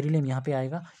 तो बेरिलियम यहाँ पे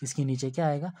आएगा, इसके नीचे क्या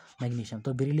आएगा, मैग्नीशियम।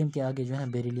 तो बेरिलियम के आगे जो है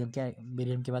ना बेरिलियम क्या,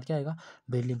 बेरिलियम के बाद क्या आएगा,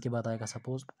 बेरिलियम के बाद आएगा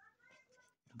suppose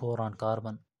boron,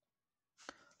 carbon,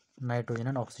 nitrogen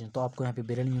and oxygen. तो आपको यहाँ पे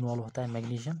बेरिलियम इन्वॉल्व होता है,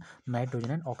 मैग्नीशियम,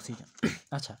 नाइट्रोजन एंड ऑक्सीजन।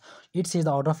 अच्छा, it's is the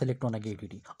order of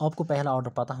electronegativity, आपको पहला ऑर्डर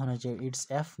पता होना चाहिए, it's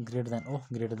F greater than O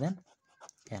greater than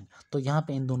N. तो यहाँ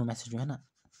पे इन दोनों में से जो है ना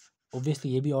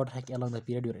ऑब्वियसली ये भी ऑर्डर है कि along the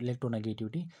period your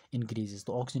electronegativity increases,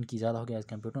 तो ऑक्सीजन की ज़्यादा हो गया as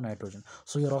compare to nitrogen,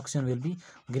 so your oxygen will be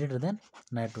greater than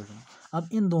nitrogen. अब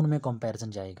इन दोनों में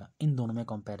कंपैरिजन जाएगा, इन दोनों में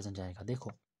कंपैरिजन जाएगा।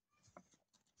 देखो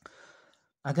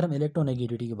अगर हम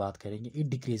इलेक्ट्रोनेगेटिविटी की बात करेंगे, it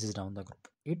decreases down the group,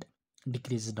 it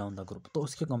decreases down the group, तो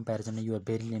उसके कंपैरिजन में your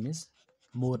beryllium is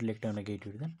more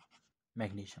electronegative than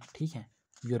magnesium, ठीक है।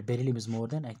 Your beryllium is more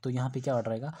than, तो यहाँ पे क्या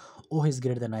ऑर्डर आएगा, ओ is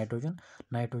greater than nitrogen,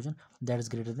 nitrogen that is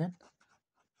greater than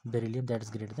beryllium, that is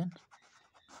greater than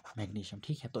magnesium,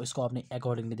 ठीक है। तो इसको आपने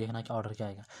अकॉर्डिंगली देखना कि ऑर्डर क्या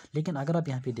आएगा। लेकिन अगर आप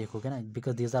यहाँ पे देखोगे ना,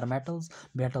 because these are metals,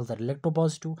 metals are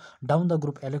electropositive, down the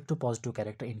group electropositive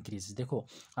character increase. देखो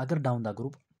अगर डाउन द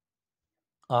ग्रुप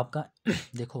आपका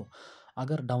देखो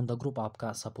अगर डाउन द ग्रुप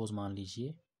आपका सपोज मान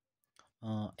लीजिए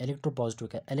इलेक्ट्रो पॉजिटिव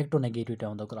का इलेक्ट्रोनेगेटिव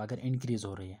डाउन द ग्रुप अगर इंक्रीज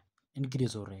हो रही है,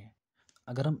 इंक्रीज हो रही है,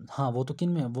 अगर हम, हाँ वो तो किन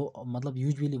में, वो मतलब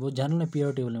यूजुअली वो जनरल में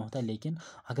पीरियड टेबल में होता है, लेकिन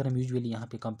अगर हम यूजुअली यहाँ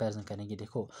पे कंपैरिजन करेंगे,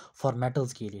 देखो फॉर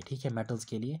मेटल्स के लिए, ठीक है, मेटल्स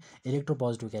के लिए इलेक्ट्रो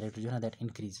पॉजिटिव कैरेक्टर जो है ना दैट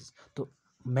इंक्रीजेस। तो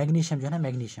मैग्नीशियम जो है ना,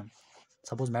 मैग्नीशियम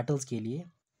सपोज मेटल्स के लिए,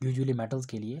 यूजुअली मेटल्स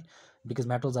के लिए, because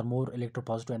metals are more electro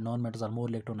positive and non metals are more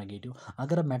electro negative.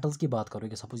 अगर आप मेटल्स की बात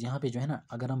करोगे सपोज यहाँ पे जो है ना,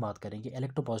 अगर हम बात करेंगे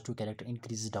electro positive character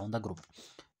increases down the group,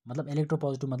 मतलब इलेक्ट्रो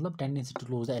पॉजिटिव मतलब tendency to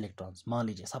lose the electrons, मान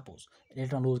लीजिए सपोज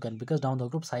इलेक्ट्रॉन लूज करें, because down the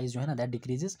group size जो है ना दैट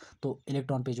डिक्रीजेस, तो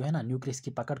इलेक्ट्रॉन पे जो है ना न्यूक्लियस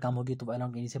की पकड़ कम होगी, तो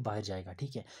इलेक्ट्रॉन से बाहर जाएगा,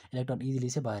 ठीक है, इलेक्ट्रॉन ईजिली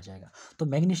से बाहर जाएगा। तो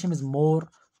magnesium is more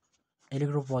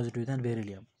electro positive then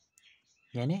beryllium,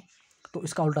 यानी तो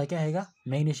इसका उल्टा क्या आएगा,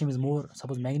 magnesium is more,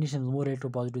 suppose magnesium is more electro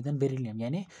positive then beryllium,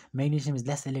 यानी magnesium is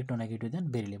less electronegative than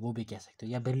beryllium, वो भी कह सकते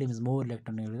हो, या beryllium is more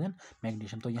electronegative than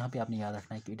magnesium. तो यहाँ पे आपने याद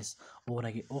रखना है कि it is O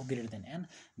greater than N,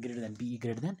 greater than B,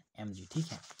 greater than M G,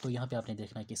 ठीक है। तो यहाँ पे आपने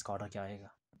देखना है कि इसका ऑर्डर क्या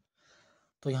आएगा।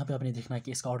 तो यहाँ पे आपने देखना है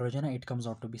कि इसका ऑर्डर जो है ना, it comes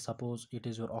out to be suppose it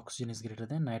is your oxygen is greater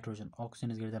than nitrogen,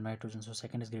 oxygen is greater than nitrogen, so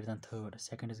second is greater than third,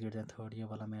 second is greater than third, ये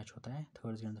वाला match होता है,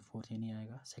 third is greater than fourth, ये नहीं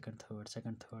आएगा, second third,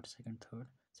 second third, second third,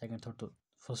 second third, तो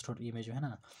first और ई में जो है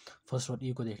ना, फर्स्ट और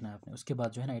ई को देखना है आपने। उसके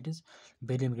बाद जो है ना, it is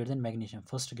beryllium greater than magnesium,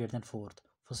 first greater than fourth,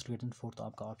 first greater than fourth, तो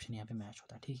आपका ऑप्शन यहाँ पे मैच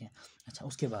होता है, ठीक है। अच्छा,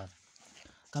 उसके बाद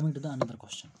coming to the another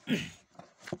question,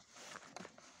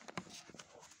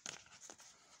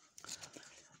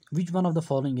 which one of the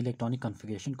following electronic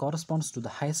configuration corresponds to the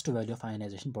highest value of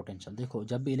ionization potential. देखो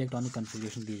जब भी इलेक्ट्रॉनिक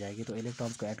कन्फिग्रेशन दी जाएगी तो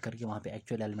इलेक्ट्रॉन्स को ऐड करके वहाँ पे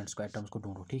एक्चुअल एलिमेंट्स को, एटम्स को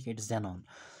ढूंढो, ठीक है। It's xenon,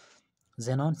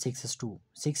 xenon 6s2,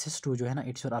 6s2 जो है ना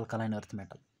it's your alkaline earth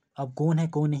metal. अब कौन है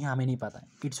कौन नहीं है हमें नहीं पता है,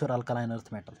 it's your alkaline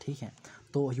earth metal, ठीक है।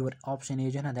 तो योर ऑप्शन ए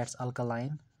जो है ना दैट्स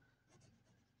अल्कालाइन,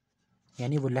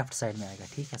 यानी वो लेफ्ट साइड में आएगा,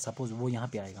 ठीक है। सपोज वो यहाँ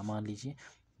पे आएगा, मान लीजिए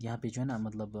यहाँ पे जो है ना,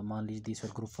 मतलब मान लीजिए this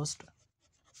your group first,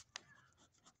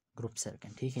 group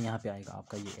second, ठीक है, यहाँ पे आएगा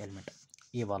आपका ये एलिमेंट,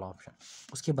 ये वाला ऑप्शन।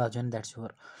 उसके बाद जो है that's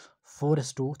your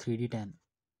 4s2 3d10,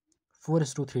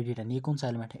 4s2 3d10, ये कौन सा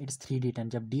एलिमेंट है, इट्स 3d10।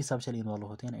 जब डी सबसेल इन्वॉल्व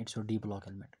होते हैं ना, it's your D block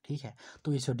element, ठीक है।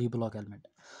 तो it's your D block element.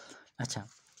 अच्छा,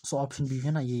 सो ऑप्शन बी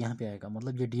है ना, ये यहाँ पे आएगा,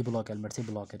 मतलब ये डी ब्लॉक एलिमेंट से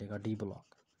ब्लॉक करेगा, डी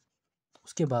ब्लॉक।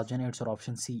 उसके बाद जो है ना, it's your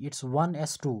option C, it's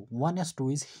 1s2,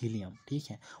 1s2 is helium, ठीक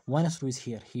है, 1s2 is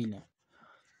here helium.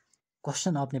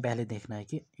 Question आपने पहले देखना है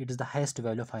कि it is the highest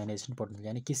value of ionization potential,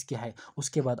 यानी किसकी हाई।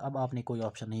 उसके बाद अब आपने कोई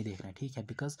ऑप्शन नहीं देखना है, ठीक है,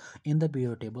 because in the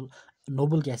period table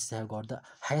noble gases have got the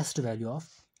highest value of,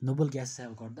 noble gases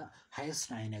have got the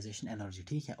highest ionization energy,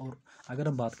 ठीक है। और अगर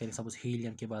हम बात करें सपोज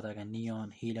हीलियम के बाद आएगा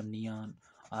neon, helium, neon,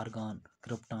 argon,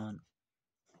 krypton,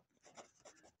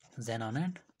 xenon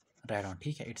and radon,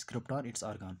 ठीक है, इट्स क्रिप्टॉन, इट्स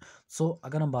आर्गॉन। सो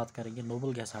अगर हम बात करेंगे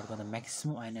noble guys have got the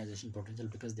maximum ionization potential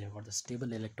because they have got the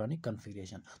stable electronic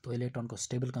configuration. तो इलेक्ट्रॉन को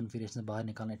स्टेबल कन्फिगरेशन से बाहर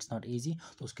निकालना इट्स नॉट ईजी,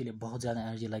 तो उसके लिए बहुत ज़्यादा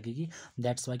एनर्जी लगेगी,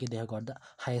 दैट्स वाई कि they have got the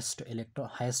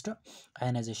highest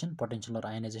ionization potential और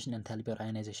आयनाइजेशन एंथैल्पी और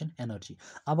आयनाइजेशन एनर्जी।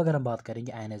 अब अगर हम बात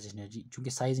करेंगे आयनाइजेशन एनर्जी,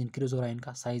 चूंकि साइज इंक्रीज हो रहा है,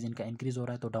 इनका साइज इनका इंक्रीज हो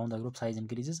रहा है, तो down the group size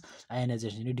increases,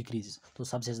 ionization decreases, तो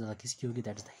सबसे ज़्यादा किसकी होगी,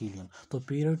 दैट इज द हीलियम। तो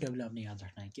पीरियड टेबल आपने याद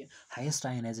रखना है कि हाईएस्ट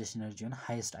आयनाइजेशन एनर्जी है ना,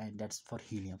 highest ion that's for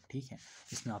helium, ठीक है।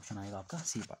 इसमें ऑप्शन आएगा आपका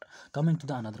C part. Coming to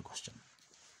the another question,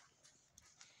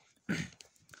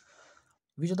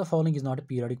 Which of the following is not a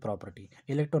periodic property?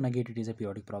 Electronegativity is a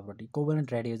periodic property.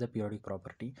 Covalent radii is a periodic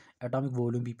property. Atomic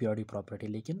volume भी periodic property.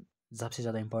 लेकिन सबसे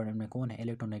ज़्यादा important में कौन है?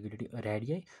 Electronegativity,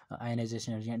 radii,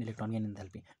 ionization energy and electron gain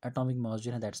enthalpy. Atomic mass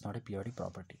जो है that's not a periodic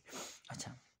property.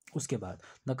 अच्छा, उसके बाद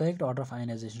the correct order of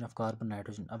ionization of carbon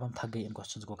nitrogen. अब हम थक गए इन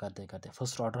क्वेश्चंस को करते करते.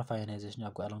 फर्स्ट ऑर्डर ऑफ आयनाइजेशन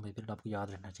आपको अलोंग द पीरियड आपको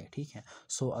याद रखना चाहिए, ठीक है.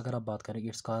 सो अगर आप बात करेंगे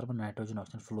it's carbon nitrogen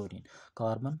oxygen fluorine.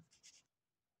 Carbon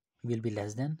will be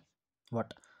less than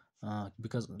what,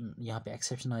 because यहाँ पे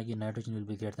एक्सेप्शन आएगी, nitrogen will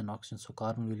be greater than oxygen. So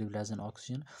carbon will be less than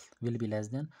oxygen will be less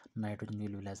than nitrogen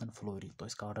will be less than fluorine. तो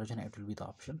इसका order जो है it will be the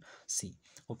option C.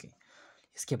 Okay,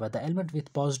 इसके बाद the element with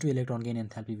positive electron gain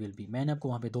enthalpy will be. मैंने आपको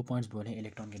वहाँ पे 2 पॉइंट्स बोले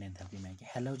इलेक्ट्रॉन गेन एंथैल्पी में कि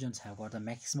halogens have got the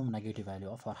maximum negative value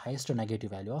of और highest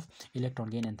negative value of electron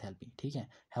gain enthalpy, ठीक है.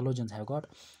 Halogens have got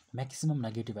maximum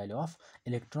negative value of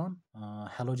electron,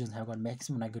 halogens have got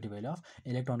maximum negative value of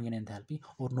electron gain enthalpy.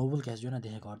 और noble gas जो है ना they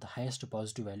have got the highest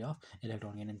positive value of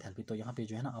electron gain enthalpy. तो यहाँ पे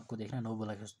जो है ना आपको देखना है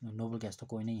नोबल गैस तो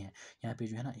कोई नहीं है यहाँ पे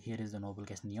जो है ना. Here is the noble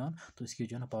gas neon. तो इसकी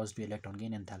जो है ना पॉजिटिव इलेक्ट्रॉन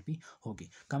गेन एंथैल्पी होगी.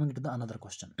 Coming to the another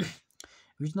question,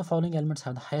 which the following elements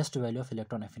have the highest value of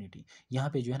electron affinity. यहाँ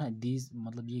पे जो है ना दीज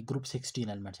मतलब ये ग्रुप 16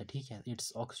 एलिमेंट्स है, ठीक है.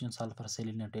 It's oxygen, sulphur,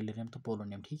 selenium, tellurium, तो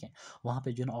पोलोनियम, ठीक है. वहाँ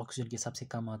पे जो है ना ऑक्सीजन की सबसे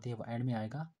कम आती है वो एंड में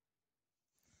आएगा,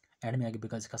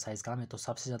 बिकॉज इसका साइज कम है. तो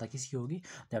सबसे ज़्यादा किसकी होगी?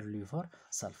 That will be for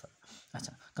sulphur.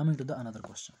 अच्छा, coming to the another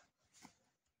question,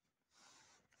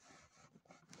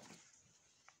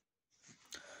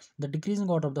 the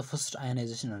decreasing order of the first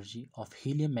ionization energy of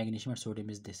helium, magnesium and sodium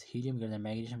is this. Helium greater than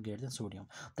magnesium greater than sodium.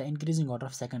 The increasing order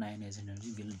of second ionization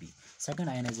energy will be.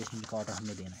 second ionization का order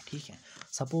हमने देना है, ठीक है.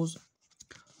 Suppose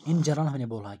in general हमने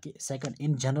बोला कि second,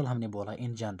 in general हमने बोला,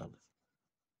 इन जनरल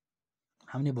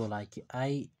हमने बोला है कि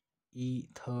आई ई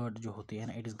थर्ड जो होती है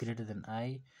ना it is greater then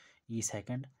I E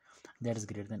second, that is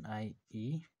greater then I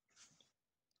E,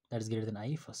 that is greater then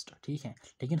I first, ठीक है.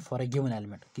 लेकिन फॉर ए गिवन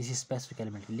एलिमेंट, किसी स्पेसिफिक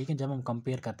एलिमेंट की. लेकिन जब हम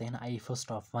कंपेयर करते हैं ना आई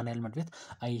first of one element with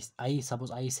I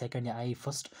suppose I second या आई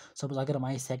फर्स्ट, सपोज अगर हम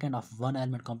आई second of one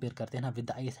element compare करते हैं ना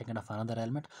with I second of another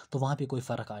element, तो वहाँ पे कोई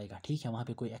फ़र्क आएगा, ठीक है. वहाँ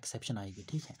पे कोई एक्सेप्शन आएगी,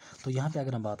 ठीक है. तो यहाँ पे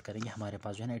अगर हम बात करेंगे हमारे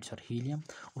पास जो है ना इट्स और हीलियम,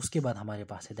 उसके बाद हमारे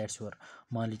पास है दैट्स योर,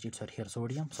 मान लीजिए इट्स और हियर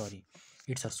सोडियम, सॉरी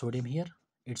इट्स और सोडियम हियर,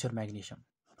 इट्स और मैग्नीशियम,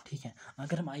 ठीक है.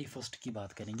 अगर हम आई फर्स्ट की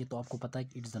बात करेंगे तो आपको पता है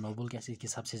कि इट्स द नोबल गैस की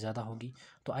सबसे ज़्यादा होगी.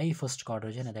 तो आई फर्स्ट का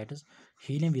ऑर्डर जो है ना that is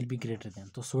helium will be greater than,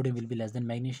 तो sodium will be less than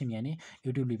magnesium, यानी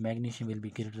it will be magnesium will be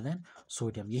greater than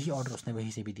sodium. यही ऑर्डर उसने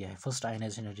वहीं से भी दिया है, फर्स्ट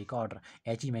आयनाइजेशन एनर्जी का order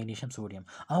H E magnesium sodium.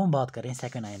 अब हम बात करें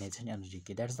सेकंड आयनाइजेशन एनर्जी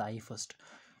की, that is the I first,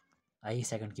 I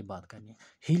second की बात करनी है.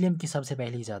 हीलियम की सबसे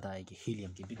पहले ही ज़्यादा आएगी,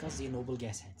 हीलियम की, बिकॉज ये नोबल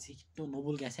गैस है, ठीक. तो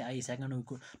नोबल गैस है, आई सेकंड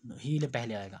को हीलियम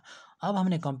पहले आएगा. अब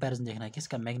हमने कंपैरिजन देखना है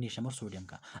किसका, मैग्नीशियम और सोडियम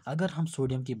का. अगर हम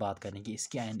सोडियम की बात करेंगे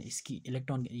इसकी आयन, इसकी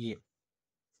इलेक्ट्रॉन, ये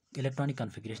electronic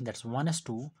configuration that's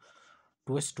 1s2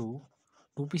 2s2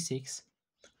 2p6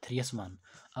 3s1.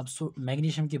 अब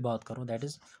मैग्नीशियम की बात करो that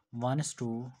is 1s2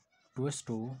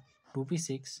 2s2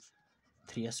 2p6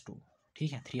 3s2,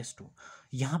 ठीक है. 3s2.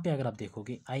 यहाँ पे अगर आप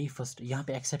देखोगे आई फर्स्ट, यहाँ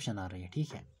पे एक्सेप्शन आ रही है,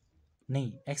 ठीक है.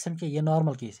 नहीं एक्सेप्शन क्या, ये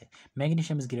नॉर्मल केस है.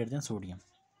 Magnesium is greater than sodium,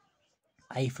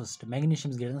 I first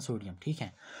magnesium is greater than sodium, ठीक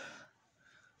है.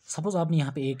 सपोज आपने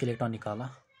यहाँ पे एक इलेक्ट्रॉन निकाला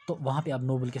तो वहाँ पे आप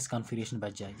नोबल गैस कन्फिग्रेशन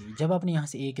बच जाएगी. जब आपने यहाँ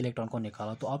से एक इलेक्ट्रॉन को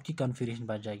निकाला तो आपकी कन्फिग्रेशन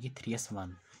बच जाएगी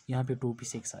 3s1, यहाँ पे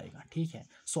 2p6 आएगा, ठीक है.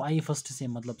 सो आई फर्स्ट से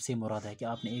मतलब से मुराद है कि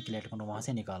आपने एक इलेक्ट्रॉन को वहाँ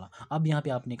से निकाला. अब यहाँ पे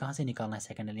आपने कहाँ से निकालना है,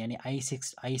 सेकंड, यानी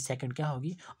आई सेकंड क्या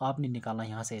होगी, आपने निकालना है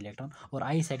यहाँ से इलेक्ट्रॉन, और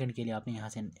आई सेकंड के लिए आपने यहाँ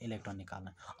से इलेक्ट्रॉन निकालना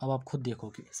है. अब आप खुद देखो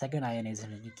कि सेकंड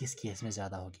आयनाइजेशन किस केस में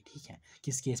ज़्यादा होगी, ठीक है,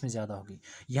 किस केस में ज़्यादा होगी.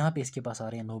 यहाँ पे इसके पास आ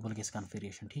रहे हैं नोबल गैस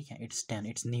कन्फिग्रेशन, ठीक है. It's 10,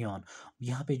 it's neon.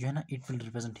 यहाँ पे जो है ना it will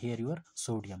represent here your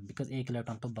sodium, because एक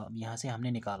इलेक्ट्रॉन तो यहाँ से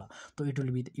हमने निकाला, तो it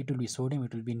will be sodium,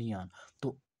 it will be neon.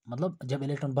 तो मतलब जब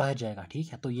इलेक्ट्रॉन बाहर जाएगा,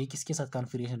 ठीक है, तो ये किसके साथ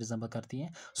कॉन्फ़िगरेशन रिजेंबल करती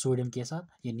है, सोडियम के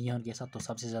साथ, ये नियॉन के साथ. तो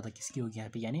सबसे ज़्यादा किसकी होगी यहाँ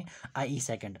पे, यानी आई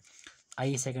second.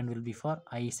 I second will be for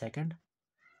I second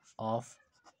of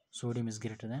sodium is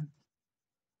greater then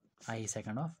I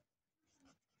second of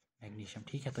magnesium,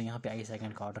 ठीक है. तो यहाँ पे आई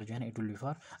सेकंड का ऑर्डर जो है ना it will be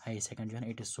for I second जो है ना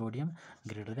it is sodium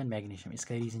greater than magnesium.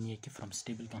 इसका रीज़न ये है कि फ्रॉम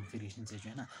स्टेबल कॉन्फ़िगरेशन से जो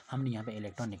है ना हमने यहाँ पे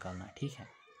इलेक्ट्रॉन निकालना है, ठीक है.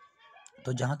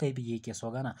 तो जहाँ कहीं भी ये केस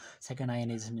होगा ना second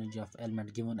ionization energy of element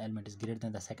given element is greater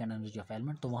than the second energy of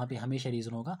element, तो वहाँ पे हमेशा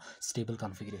रीज़न होगा स्टेबल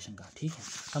कॉन्फ़िगरेशन का, ठीक है.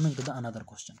 Coming to the another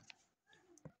question,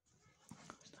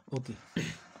 okay.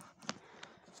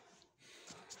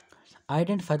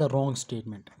 Identify the wrong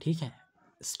statement, ठीक है.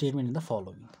 Statement in the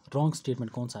following, wrong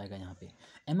statement कौन सा आएगा यहाँ पे.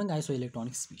 Among iso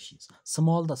electronic species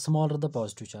smaller the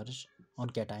positive charge on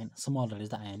cation, smaller is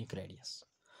the ionic radius.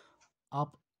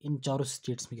 आप इन चारों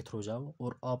states में के थ्रू जाओ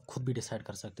और आप खुद भी डिसाइड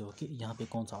कर सकते हो कि यहाँ पे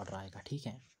कौन सा ऑर्डर आएगा, ठीक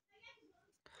है.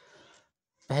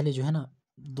 पहले जो है ना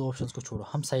दो ऑप्शंस को छोड़ो,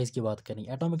 हम साइज की बात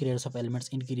करेंगे। Atomic radius of elements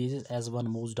increases as one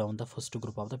moves down the first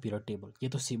group of the period table. ये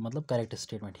तो सी मतलब करेक्ट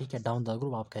स्टेटमेंट, ठीक है। डाउन द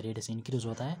ग्रुप आपका रेडियस इंक्रीज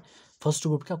होता है, फर्स्ट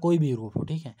ग्रुप का कोई भी ग्रुप हो,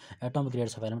 ठीक है। Atomic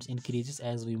radius of elements increases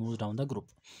as we move down the group.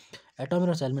 Atomic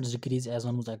mass elements decrease as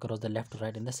one moves across the left to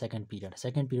right in the second period.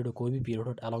 Second period कोई भी period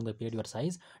हो along the period your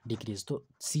size decrease, तो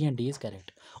C and D is correct।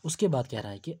 उसके बाद कह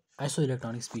रहा है कि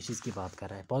आइसोइलेक्ट्रॉनिक स्पीशीज की बात कर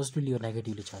रहा है, पॉजिटिवली और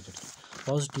नेगेटिवली चार्जेड की,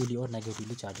 पॉजिटिवली और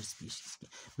नेगेटिवली चार्जेड स्पीशीज की।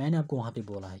 मैंने आपको वहाँ पे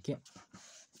बोला है कि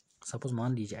सपोज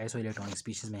मान लीजिए आइसोइलेक्ट्रॉनिक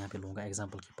स्पीशीज में यहाँ पे लूँगा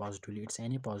एग्जाम्पल की positively, it's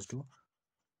Na positive,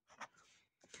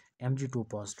 Mg2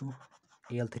 positive,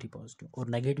 Al3 positive. और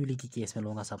नेगेटिवली की केस में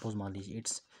लूँगा सपोज मान लीजिए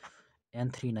it's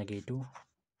N3 negative,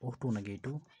 O2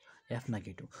 negative, F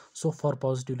negative. So for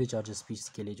positively charged species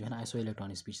के लिए जो है ना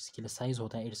आइसोइलेक्ट्रॉनिक स्पीशीज के लिए साइज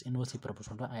होता है it's inversely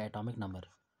proportional to atomic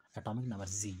number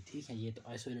Z, ठीक है। ये तो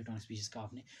आइसोइलेक्ट्रॉनिक स्पीशीज का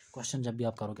आपने क्वेश्चन जब भी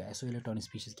आप करोगे आइसोइलेक्ट्रॉनिक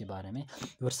स्पीशीज के बारे में,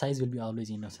 your size will be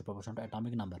always inversely proportional to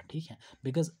atomic number, ठीक है।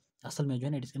 बिकॉज असल में जो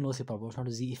है ना it's inversely proportional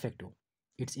to Z effective,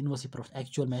 it's inversely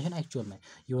actual में है ना, एक्चुअल में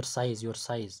your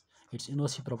size it's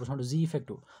inversely proportional to Z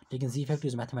effective, लेकिन Z effective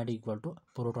is mathematic equal to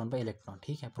proton by electron,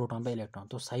 ठीक है, प्रोटॉन बाई इलेक्ट्रॉन।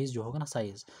 तो साइज जो होगा ना,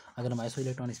 साइज अगर हम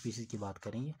आइसोइलेक्ट्रॉनिक स्पीशीज की बात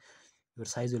करेंगे, your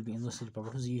size will be inversely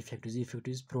proportional Z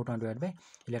effective is proton divide by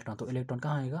electron. तो इलेक्ट्रॉन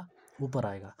कहाँ आएगा, ऊपर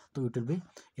आएगा, तो it will be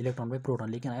electron by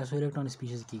proton. लेकिन आइसोइलेक्ट्रॉनिक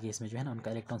स्पीशीज की केस में जो है ना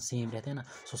उनका इलेक्ट्रॉन सेम रहते हैं ना,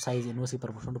 सो size inversely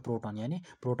proportional to proton, यानी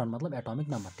प्रोटॉन मतलब एटॉमिक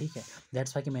नंबर, ठीक है।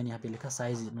 दैट्स वाई कि मैंने यहाँ पे लिखा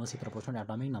size inversely proportional to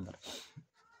atomic number.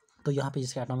 तो यहाँ पे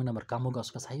जिसका एटॉमिक नंबर कम होगा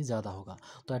उसका साइज़ ज़्यादा होगा,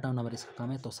 तो एटॉमिक नंबर इसका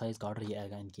कम है तो साइज़ का ऑर्डर ये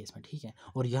आएगा इन केस में, ठीक है।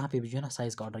 और यहाँ पे भी जो है ना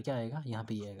साइज़ का ऑर्डर क्या आएगा, यहाँ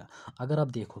पे ये आएगा। अगर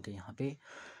आप देखोगे यहाँ पे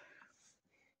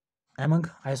among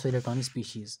isoelectronic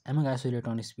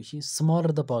species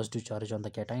smaller the positive charge on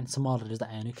the cation, smaller is the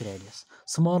ionic radius,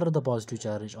 smaller the positive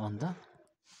charge on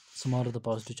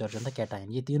the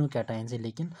cation। ये तीनों कैटायन है,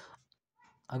 लेकिन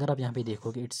अगर आप यहाँ पे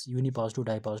देखोगे it's uni positive,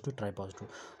 die positive, try positive.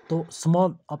 तो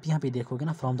स्मॉल आप यहाँ पे देखोगे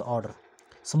ना from the order,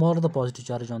 smaller the positive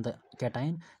charge on the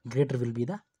cation greater will be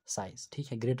the size,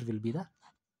 ठीक है, greater will be the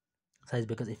size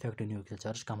because effective nuclear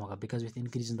charge कम होगा, because with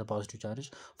increase in the positive charge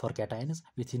for cations,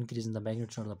 with increase in the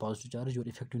magnitude of the positive charge your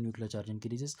effective nuclear charge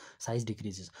increases, size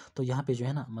decreases। तो यहाँ पे जो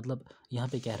है ना मतलब यहाँ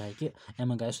पे कह रहा है कि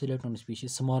among isoelectron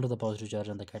species smaller the positive charge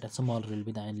on the cation smaller will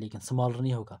be the ion, लेकिन smaller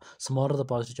नहीं होगा, smaller the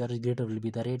positive charge greater will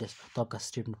be the radius। तो आपका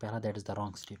स्टेटमेंट पहला that is the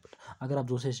wrong statement. अगर आप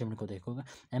दूसरे statement को देखोगे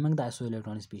among the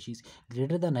isoelectron species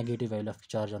greater the negative value of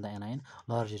charge on the anion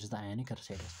larger is the ionic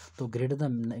radius। तो greater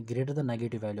the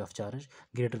negative value of charge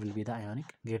greater will be the ionic,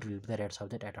 greater will be the radius of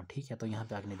that atom, ठीक है। तो यहाँ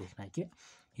पे आपने देखना है कि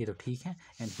ये तो ठीक है,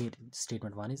 and here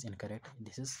statement 1 is incorrect,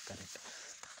 this is correct.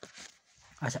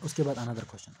 अच्छा, उसके बाद another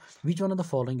question, which one of the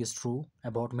following is true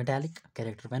about metallic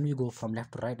character when we go from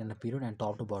left to right in the period and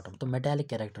top to bottom. तो metallic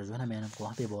character जो है ना मैंने आपको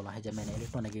वहाँ पे बोला है, जब मैंने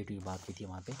इलेक्ट्रोनेगेटिव की बात की थी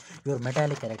वहाँ पे, your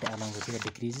metallic character along with it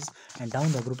decreases and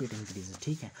down the group it increases,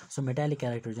 ठीक है। सो मेटालिक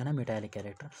कैरेक्टर जो है ना मेटालिक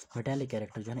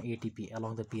कैरेक्टर जो है ना ATP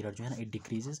अलॉन्ग द पीरियड जो है ना it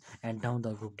decreases and down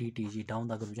the group DTG down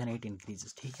the group जो है ना इट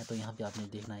इंक्रीजेस, ठीक है। तो यहाँ पे आपने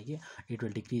देखना है कि it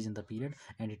will decrease in the period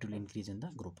and it will increase in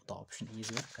the group. तो option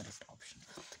is your correct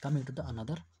option. Coming to the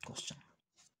another question,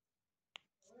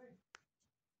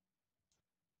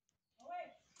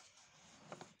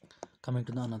 coming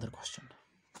to the another question,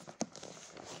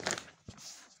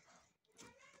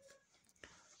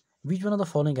 which one of the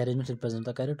following arrangements represent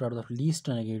the correct order of least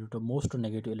negative to most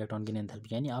negative electron gain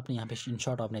enthalpy। यानी आपने यहाँ पे in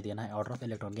short आपने देना है order of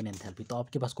electron gain enthalpy. तो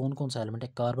आपके पास कौन कौन सा एलिमेंट है,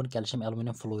 carbon, calcium,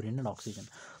 aluminium, fluorine and oxygen.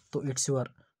 तो इट्स योर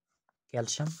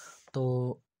कैल्शियम, तो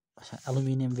अच्छा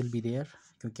एल्यूमिनियम विल बी देयर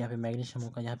क्योंकि यहाँ पे मैग्नीशियम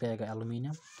होगा, यहाँ पे आएगा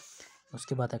एल्यूमिनियम,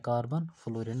 उसके बाद है कार्बन,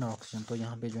 फ्लोरीन और ऑक्सीजन। तो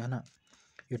यहाँ पे जो है ना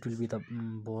it will be the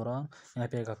boron, यहाँ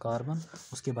पे आएगा कार्बन,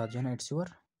 उसके बाद जो है ना इट्स योर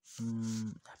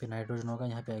यहाँ पे नाइट्रोजन होगा,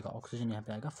 यहाँ पे आएगा ऑक्सीजन, यहाँ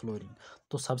पे आएगा फ्लोरीन।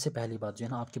 तो सबसे पहली बात जो है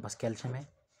ना आपके पास कैल्शियम है,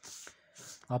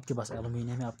 आपके पास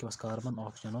एल्यूमिनियम है, आपके पास कार्बन,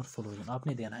 ऑक्सीजन और फ्लोरीन।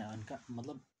 आपने देना है इनका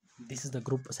मतलब this is the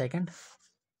group second,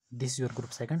 this is your group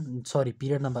second, sorry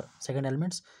period number second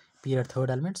elements, period third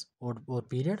elements और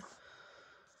period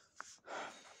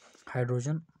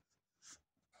hydrogen,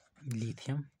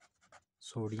 lithium,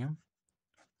 sodium,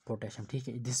 potassium, ठीक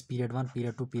है। This period 1,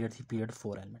 period 2, period 3, period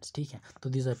 4 elements, ठीक है। तो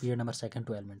this are period number second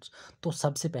 2 elements. तो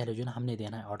सबसे पहले जो है ना हमने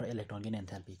देना है ऑर्डर इलेक्ट्रॉन गेन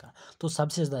एंथैल्पी का। तो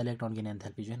सबसे ज़्यादा इलेक्ट्रॉन गेन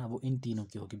एंथैल्पी जो है ना वो इन तीनों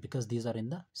की होगी, because these are in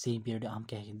the same period. हम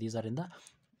कहेंगे दीज आर इन द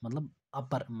मतलब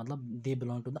अपर, मतलब they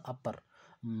belong to the upper,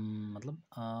 मतलब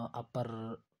अपर,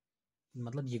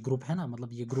 मतलब ये ग्रुप है ना,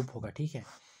 मतलब ये ग्रुप होगा, ठीक है।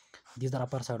 These are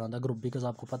upper side on the group, because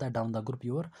आपको पता है down the group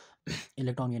your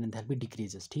electron gain enthalpy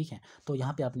decreases, ठीक है। तो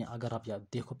यहाँ पे आपने अगर आप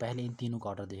देखो पहले इन तीनों का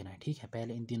ऑर्डर देखना है, ठीक है,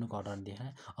 पहले इन तीनों का ऑर्डर देखना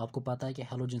है। आपको पता है कि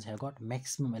halogens have got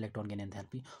maximum electron gain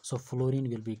enthalpy, so fluorine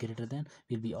will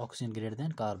be oxygen greater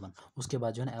than carbon. उसके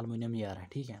बाद जो है ना एल्युमिनियम ये आ रहा है,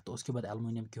 ठीक है। तो उसके बाद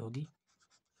एल्युमिनियम की होगी,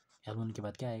 एल्युमिनियम के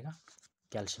बाद क्या आएगा,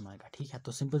 कैल्शियम आएगा, ठीक है।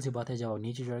 तो सिंपल सी बात है, जब आप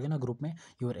नीचे जाओगे ना ग्रुप में,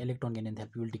 your electron gain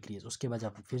enthalpy will decrease. उसके बाद जब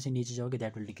आप फिर से नीचे जाओगे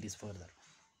दैट विल डिक्रीज फर्दर।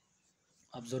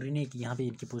 अब जरूरी नहीं कि यहाँ पे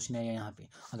इनकी पोजीशन है या यहाँ पे,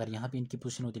 अगर यहाँ पे इनकी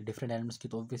पोजीशन होती है डिफरेंट एलिमेंट्स की,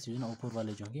 तो ऑब्वियसली जो है ना ऊपर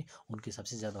वाले जो होंगे उनकी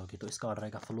सबसे ज़्यादा होगी। तो इसका ऑर्डर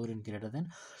आएगा fluorine greater than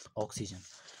oxygen,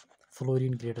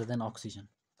 fluorine greater than oxygen.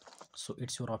 So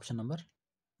it's your option number,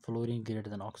 fluorine greater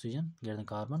than oxygen greater than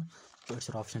carbon. तो it's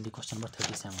your option D, question number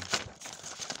 37,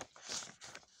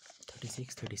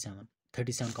 36, 37,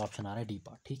 37 का ऑप्शन आ रहा है डी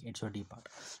पार्ट, ठीक है, इट्स योर डी पार्ट।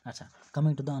 अच्छा,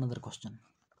 coming to the another question,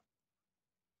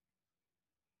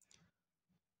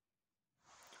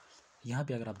 यहाँ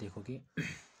पे अगर आप देखोगे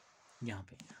यहाँ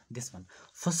पे this one,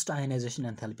 first ionization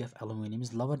enthalpy of aluminium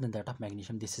is lower than that of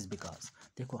magnesium, this is because,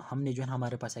 देखो हमने जो है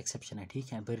हमारे पास एक्सेप्शन है,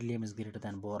 ठीक है, beryllium is greater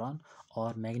than boron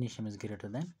और magnesium is greater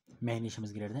than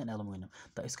aluminium.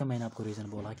 तो इसका मैंने आपको रीज़न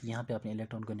बोला कि यहाँ पे आपने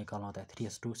इलेक्ट्रॉन को निकालना होता है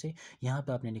 3s2 से, यहाँ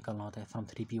पे आपने निकालना होता है फ्रॉम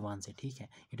 3p1 से, ठीक है,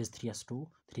 इट इज़ 3s2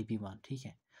 3p1, ठीक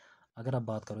है। अगर आप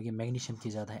बात करोगे मैग्नीशियम की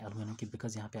ज़्यादा है एल्यूमिनियम की,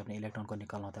 बिकॉज यहाँ पे अपने इलेक्ट्रॉन को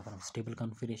निकालना होता है from stable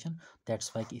configuration,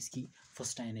 that's why कि इसकी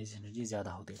फर्स्ट आयनाइजेशन एनर्जी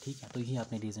ज़्यादा होती है, ठीक है। तो यही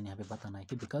आपने रीज़न यहाँ पे बताना है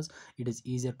कि because it is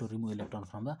easier to remove electron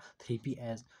from the 3p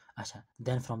as, अच्छा,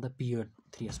 then from the period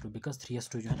 3s2, because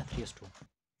 3s2 जो है ना 3s2,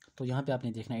 तो यहाँ पे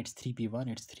आपने देखना इट्स 3p1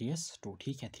 इट्स 3s2,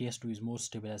 ठीक है, 3s2 is more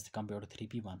stable as compare to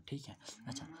 3p1, ठीक है।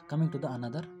 अच्छा, coming to the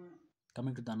another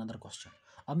question.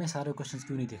 अब मैं सारे क्वेश्चंस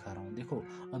क्यों नहीं दिखा रहा हूँ, देखो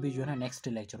अभी जो है ना नेक्स्ट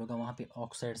लेक्चर होगा, वहाँ पे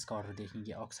ऑक्साइड्स का ऑर्डर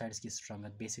देखेंगे, ऑक्साइड्स की स्ट्रेंथ,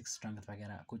 बेसिक स्ट्रेंथ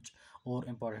वगैरह कुछ और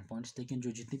इंपॉर्टेंट पॉइंट्स। लेकिन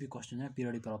जो जितनी भी क्वेश्चन है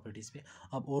पीरियोडिक प्रॉपर्टीज़ पे,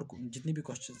 अब और जितनी भी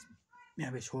क्वेश्चन मैं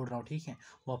यहाँ पे छोड़ रहा हूँ, ठीक है,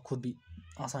 वो आप खुद भी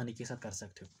आसानी के साथ कर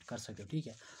सकते हो, ठीक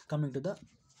है। Coming to the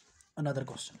another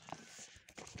question,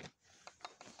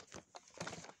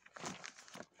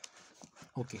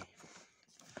 okay,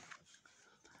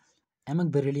 among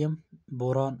beryllium,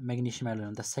 boron, magnesium,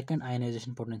 aluminum, the second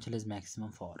ionization potential is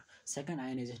maximum for, second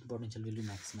ionization potential will be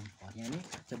maximum for, यानी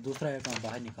जब दूसरा इलेक्ट्रॉन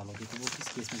बाहर निकालोगे तो वो किस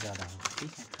केस में ज़्यादा होगा,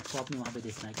 ठीक है। तो आपने वहाँ पे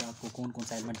देखना है कि आपको कौन कौन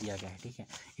सा एलिमेंट दिया गया है, ठीक है।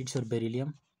 It's your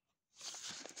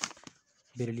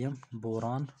beryllium,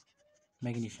 boron,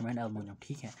 magnesium and aluminium,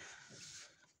 ठीक है,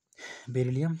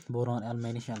 बेरिलियम, बोरॉन,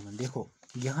 मैग्नीशियम, एल्युमिनियम। देखो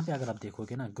यहाँ पे अगर आप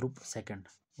देखोगे ना ग्रुप सेकंड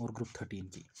और ग्रुप 13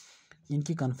 की,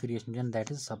 इनकी कन्फिगरेशन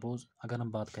दैट इज, सपोज अगर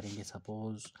हम बात करेंगे,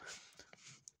 सपोज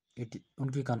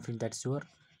उनकी configuration that's your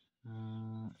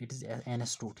it is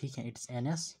NS2, ठीक है, इट्स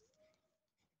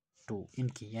NS2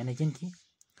 इनकी, यानी कि इनकी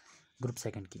ग्रुप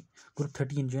सेकंड की, ग्रुप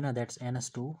 13 जो है ना दैट्स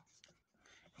NS2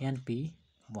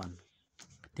 NP1,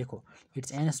 देखो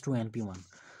इट्स NS2 NP1,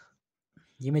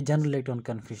 ये मैं जनरल इलेक्ट्रॉन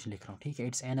कन्फिगरेशन लिख रहा हूँ, ठीक है,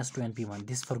 it's NS2 NP1,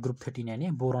 this for group 13 यानी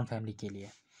बोरॉन फैमिली के लिए।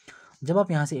 जब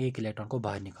आप यहाँ से एक इलेक्ट्रॉन को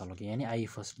बाहर निकालोगे यानी आई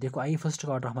फर्स्ट, देखो आई फर्स्ट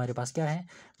का ऑर्डर हमारे पास क्या है,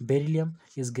 beryllium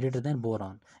is greater than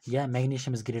boron या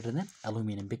magnesium is greater than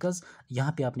aluminium, because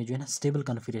यहाँ पे आपने जो है ना स्टेबल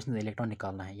कन्फिगरेशन इलेक्ट्रॉन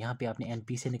निकालना है, यहाँ पे आपने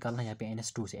NP से निकालना है, यहाँ पे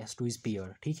NS2 से, S2 इज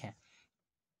पेयर्ड, ठीक है,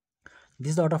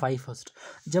 this the order of I first.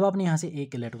 जब आपने यहाँ से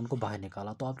एक इलेक्ट्रॉन को बाहर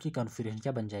निकाला तो आपकी कन्फिगरेशन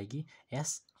क्या बन जाएगी,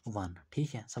 S1,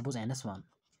 ठीक है, सपोज NS1।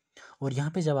 और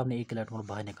यहाँ पे जब आपने एक इलेक्ट्रॉन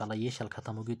बाहर निकाला, ये शेल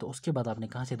खत्म होगी, तो उसके बाद आपने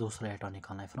कहाँ से दूसरा इलेक्ट्रॉन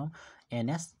निकालना है, फ्रॉम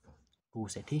NS2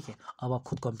 से, ठीक है। अब आप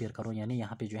खुद कंपेयर करो, यानी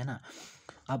यहाँ पे जो है ना,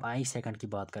 अब आई सेकंड की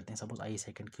बात करते हैं, सपोज आई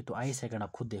सेकंड की, तो आई सेकंड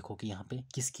आप खुद देखो कि यहाँ पे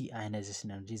किसकी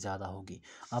आयनाइजेशन एनर्जी ज़्यादा होगी।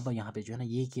 अब यहाँ पे जो है ना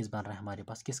ये केस बन रहा है हमारे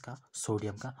पास किसका,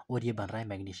 सोडियम का, और ये बन रहा है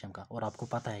मैग्नीशियम का। और आपको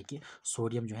पता है कि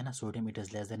सोडियम जो है ना, sodium it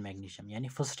is less than magnesium, यानी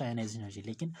फर्स्ट आयनाइजेशन एनर्जी,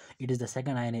 लेकिन it is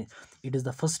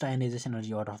the first ionization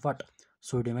energy order of what,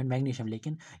 sodium and magnesium,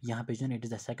 लेकिन यहाँ पे जो है it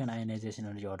is the second ionization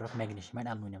energy order of magnesium and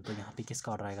aluminium. तो यहाँ पे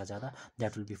किसका ऑर्डर आएगा ज़्यादा,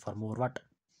 that will be for more what,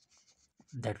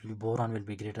 that will be boron will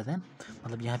be greater than,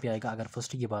 मतलब यहाँ पे आएगा, अगर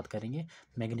फर्स्ट की बात करेंगे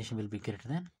magnesium will be greater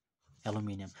than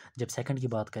aluminium, जब सेकंड की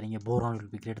बात करेंगे boron will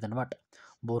be greater than what,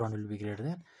 boron will be greater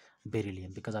than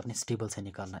beryllium, because आपने स्टेबल से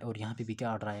निकालना है। और यहाँ पे भी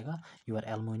क्या ऑर्डर आएगा, यूर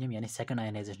एल्यूमिनियम, यानी सेकंड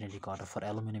आयनाइजेशन एनर्जी का order for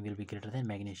aluminium will be greater than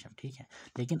magnesium, ठीक है।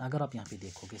 लेकिन अगर आप यहाँ पे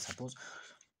देखोगे सपोज,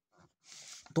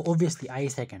 तो ऑब्वियसली आई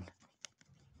सेकंड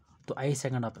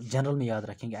आप जनरल में याद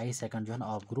रखेंगे, आई सेकंड जो है ना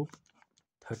of group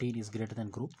 13 is greater than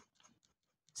group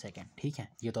second, ठीक है,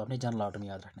 ये तो आपने जनरल ऑर्डर में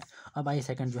याद रखना है। अब आई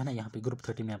सेकंड जो है ना, यहाँ पे ग्रुप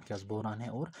 13 में आपके पास बोरॉन है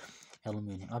और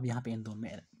एल्यूमिनियम। अब यहाँ पे इन दोनों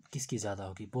में किसकी ज़्यादा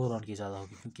होगी, बोरॉन की ज़्यादा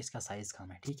होगी, क्योंकि इसका साइज़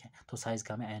कम है, ठीक है, तो साइज़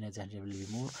कम है, आयनाइजेशन विल बी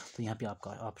मोर, तो यहाँ पे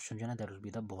आपका ऑप्शन जो है ना that will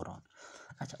be the boron.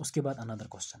 अच्छा, उसके बाद another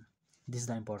question, this is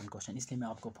the important question, इसलिए मैं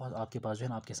आपके पास जो है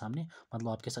ना आपके सामने मतलब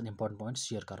आपके साथ इंपॉर्टेंट पॉइंट्स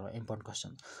शेयर कर रहा हूँ। Important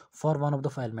question, for one of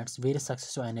the elements various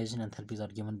successive ionization enthalpies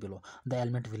are given below, the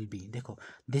element will be, देखो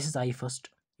this is I first,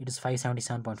 it is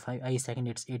 577.5, I second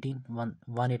it's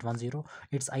 1810,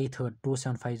 it's I third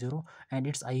 2750 and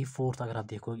it's I fourth अगर आप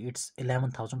देखोगे it's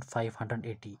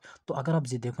 11,580। तो अगर आप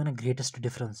देखो ना greatest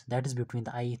difference that is between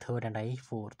the I third and I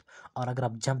fourth, और अगर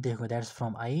आप जंप देखो that is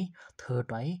from I third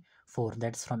to I fourth,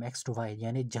 that is from X to Y,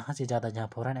 यानी जहाँ से ज़्यादा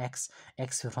जंप हो रहा है ना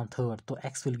X फ्रॉम थर्ड, तो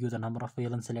X will give the number of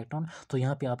valence electron. तो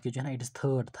यहाँ पे आपके जो है ना इट इज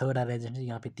थर्ड अरेंजमेंट,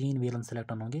 यहाँ पे 3 वैलेंस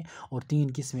इलेक्ट्रॉन होंगे और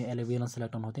 3 किस में वैलेंस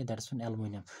इलेक्ट्रॉन होते हैं, that is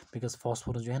aluminium, because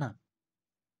phosphorus जो है ना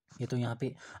ये तो यहाँ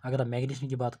पे अगर आप मैग्नीशियम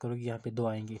की बात करोगे यहाँ पे 2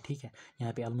 आएंगे, ठीक है,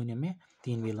 यहाँ पे एल्यूमिनियम में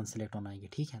 3 वैलेंस इलेक्ट्रॉन आएंगे,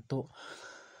 ठीक है। तो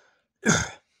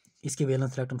इसके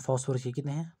वैलेंस इलेक्ट्रॉन फॉस्फोरस के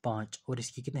कितने हैं 5 और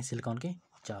इसके कितने सिलिकॉन के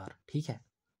 4, ठीक है।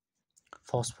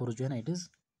 फॉस्फोरस जो है ना it is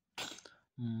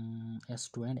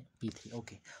S2 and P3,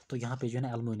 okay. तो यहाँ पे जो है ना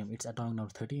एल्यूमिनियम इट्स एटॉमिक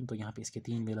नंबर 13, तो यहाँ पे इसके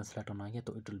 3 वैलेंस इलेक्ट्रॉन आएंगे,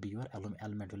 तो it will be your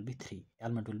element will be 3,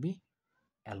 element will be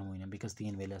aluminium because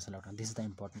 3 valence electron. This is the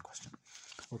important question,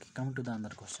 okay. Coming to the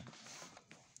another question,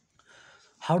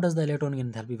 how does the electronic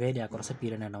enthalpy vary across a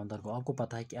period and down the group, आपको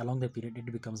पता है कि along the period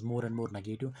it becomes more and more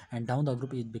negative and down the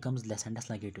group it becomes less and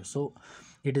less negative, so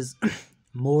it is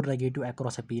more negative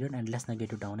across a period and less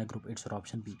negative down a group, it's your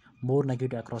option B, more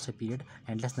negative across a period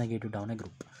and less negative down a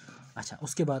group। अच्छा,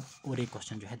 उसके बाद और एक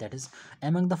question जो है that is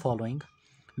among the following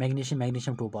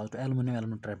magnesium 2 positive,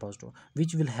 aluminum 3 positive,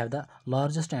 which will have the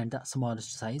largest and the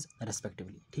smallest size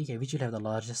respectively, ठीक है, which will have the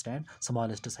largest and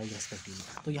smallest size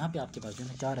respectively। तो यहाँ पे आपके पास जो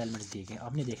है 4 एलिमेंट्स दिए गए,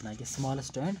 आपने देखना है कि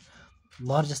smallest and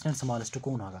largest and smallest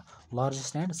कौन होगा,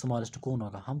 लार्जेस्ट एंड स्मॉलेस्ट कौन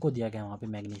होगा। हमको दिया गया वहाँ पे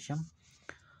मैग्नीशियम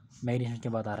के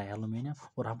बाद आ रहा है एल्यूमिनियम,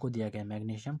 और हमको दिया गया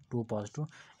magnesium 2 positive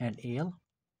and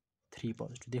Al3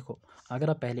 positive. देखो अगर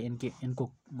आप पहले इनको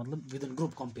मतलब विद इन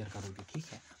ग्रुप कंपेयर करोगे, ठीक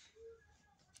है,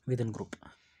 with in group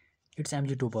it's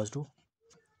Mg2 positive,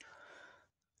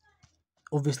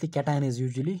 obviously cation is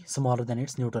usually smaller than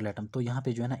it's neutral atom, तो यहाँ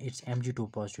पे जो है ना इट्स Mg2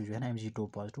 पॉजिटिव जो है ना Mg2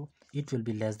 positive, it will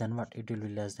be less than what, it will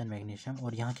be less than magnesium,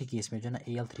 और यहाँ के केस में जो है ना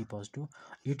Al3 positive,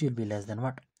 it will be less than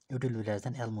what, it will be less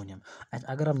than aluminium.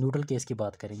 अगर आप न्यूट्रल केस की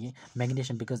बात करेंगे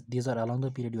magnesium, because these are along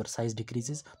the period your size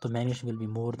decreases, तो magnesium will be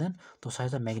more than, तो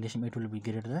size of magnesium it will be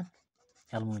greater than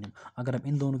aluminium. अगर आप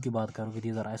इन दोनों की बात करोगे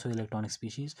these are iso electronic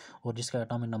species, और जिसका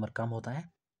एटॉमिक नंबर कम होता है,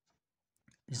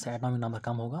 जिसका एटॉमिक नंबर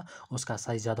कम होगा उसका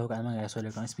साइज ज़्यादा होगा एमंग आइसो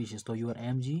इलेक्ट्रॉनिक स्पीशीज, तो your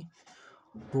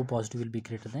Mg2 positive will be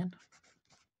greater than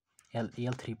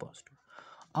Al3 positive.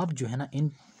 अब जो है ना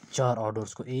इन 4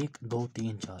 ऑर्डर्स को 1 2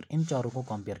 3 4 इन चारों को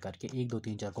कंपेयर करके 1 2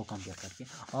 3 4 को कंपेयर करके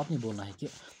आपने बोलना है कि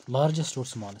लार्जेस्ट और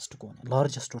स्मॉलेस्ट कौन है,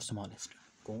 लार्जेस्ट और स्मॉलेस्ट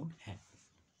कौन है,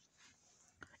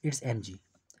 इट्स Mg।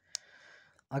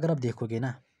 अगर आप देखोगे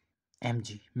ना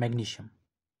Mg मैग्नीशियम,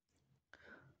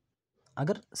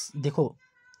 अगर देखो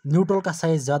न्यूट्रल का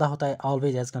साइज ज़्यादा होता है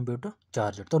always as compare to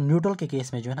charger, तो न्यूट्रल के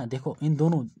केस में जो है ना देखो इन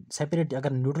दोनों सेपरेट,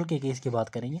 अगर न्यूट्रल के केस की बात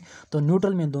करेंगे तो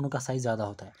न्यूट्रल में इन दोनों का साइज ज़्यादा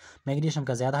होता है, मैग्नीशियम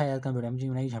का ज़्यादा है as compare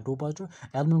to magnesium 2 positive,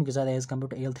 aluminium के ज़्यादा as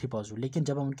compare to Al3 positive, लेकिन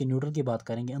जब हम उनके न्यूट्रल की बात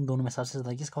करेंगे इन दोनों में सबसे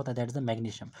ज़्यादा किसका होता है, that is the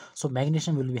magnesium, so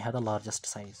magnesium will be have the largest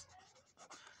size,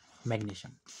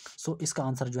 magnesium, सो इसका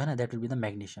आंसर जो है ना that will be the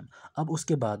magnesium. अब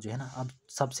उसके बाद जो है ना अब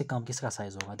सबसे कम किसका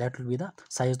साइज होगा, that will be the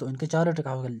size, तो इनके चार्ज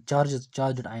का होगा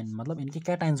चार्ज आयन मतलब इनके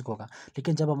कैटायंस को होगा,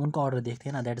 लेकिन जब हम उनका ऑर्डर देखते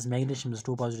हैं ना that is magnesium is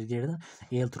 2 positive greater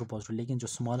than Al3 positive, लेकिन जो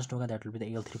स्मॉलेस्ट होगा that will be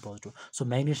the Al3 positive, so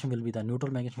magnesium will be the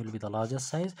neutral, magnesium will be the largest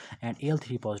size and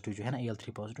Al3 positive जो है ना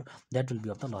Al3 positive that will be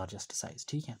of the largest size,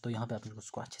 ठीक है। तो यहाँ पे आप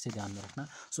उसको अच्छे से ध्यान में रखना,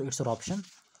 सो इट्स ऑप्शन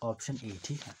ए,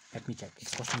 ठीक है। Let me check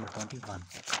it's question number 21,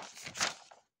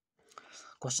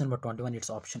 question number 21 it's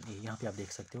option A, यहाँ पे आप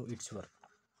देख सकते हो इट्स योर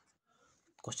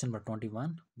क्वेश्चन नंबर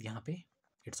 21, यहाँ पे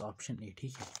इट्स ऑप्शन ए,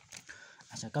 ठीक है।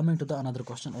 अच्छा, coming to the another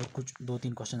question, और कुछ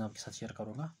 2-3 क्वेश्चन आपके साथ शेयर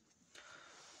करूँगा।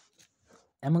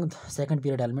 Among the second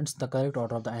period elements, the correct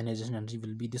order of the ionization energy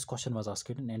will be, this question was asked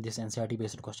and this NCERT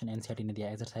based question, NCERT ने दिया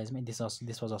exercise में,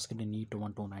 this was asked in NEET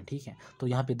 129, ठीक है। तो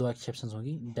यहाँ पे 2 exceptions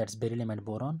होगी, that's beryllium and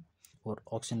boron, और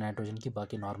ऑक्सीजन नाइट्रोजन की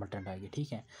बाकी नॉर्मल टेंट आएगी,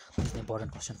 ठीक है। This is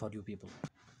important question for you people.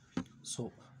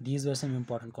 So these were some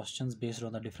important questions based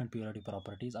on the different periodic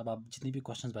properties. अब आप जितनी भी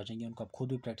क्वेश्चंस बचेंगे उनको आप खुद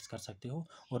भी प्रैक्टिस कर सकते हो,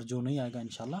 और जो नहीं आएगा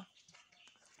इंशाल्लाह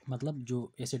मतलब जो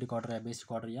एसिडिक ऑर्डर या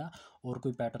बेसिक ऑर्डर या और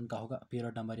कोई पैटर्न का होगा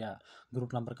पीरियड नंबर या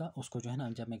ग्रुप नंबर का, उसको जो है ना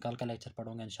जब मैं कल का लेक्चर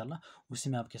पढ़ूंगा इंशाल्लाह उसी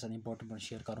में आपके साथ इंपॉर्टेंट पॉइंट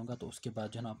शेयर करूंगा, तो उसके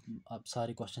बाद जो है ना आप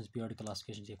सारे क्वेश्चंस पीरियोडिक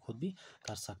क्लासिफिकेशन के खुद भी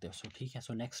कर सकते हो। सो ठीक है,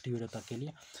 सो नेक्स्ट वीडियो तक के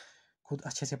लिए खुद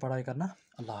अच्छे से पढ़ाई करना।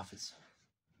 अल्लाह हाफिज़।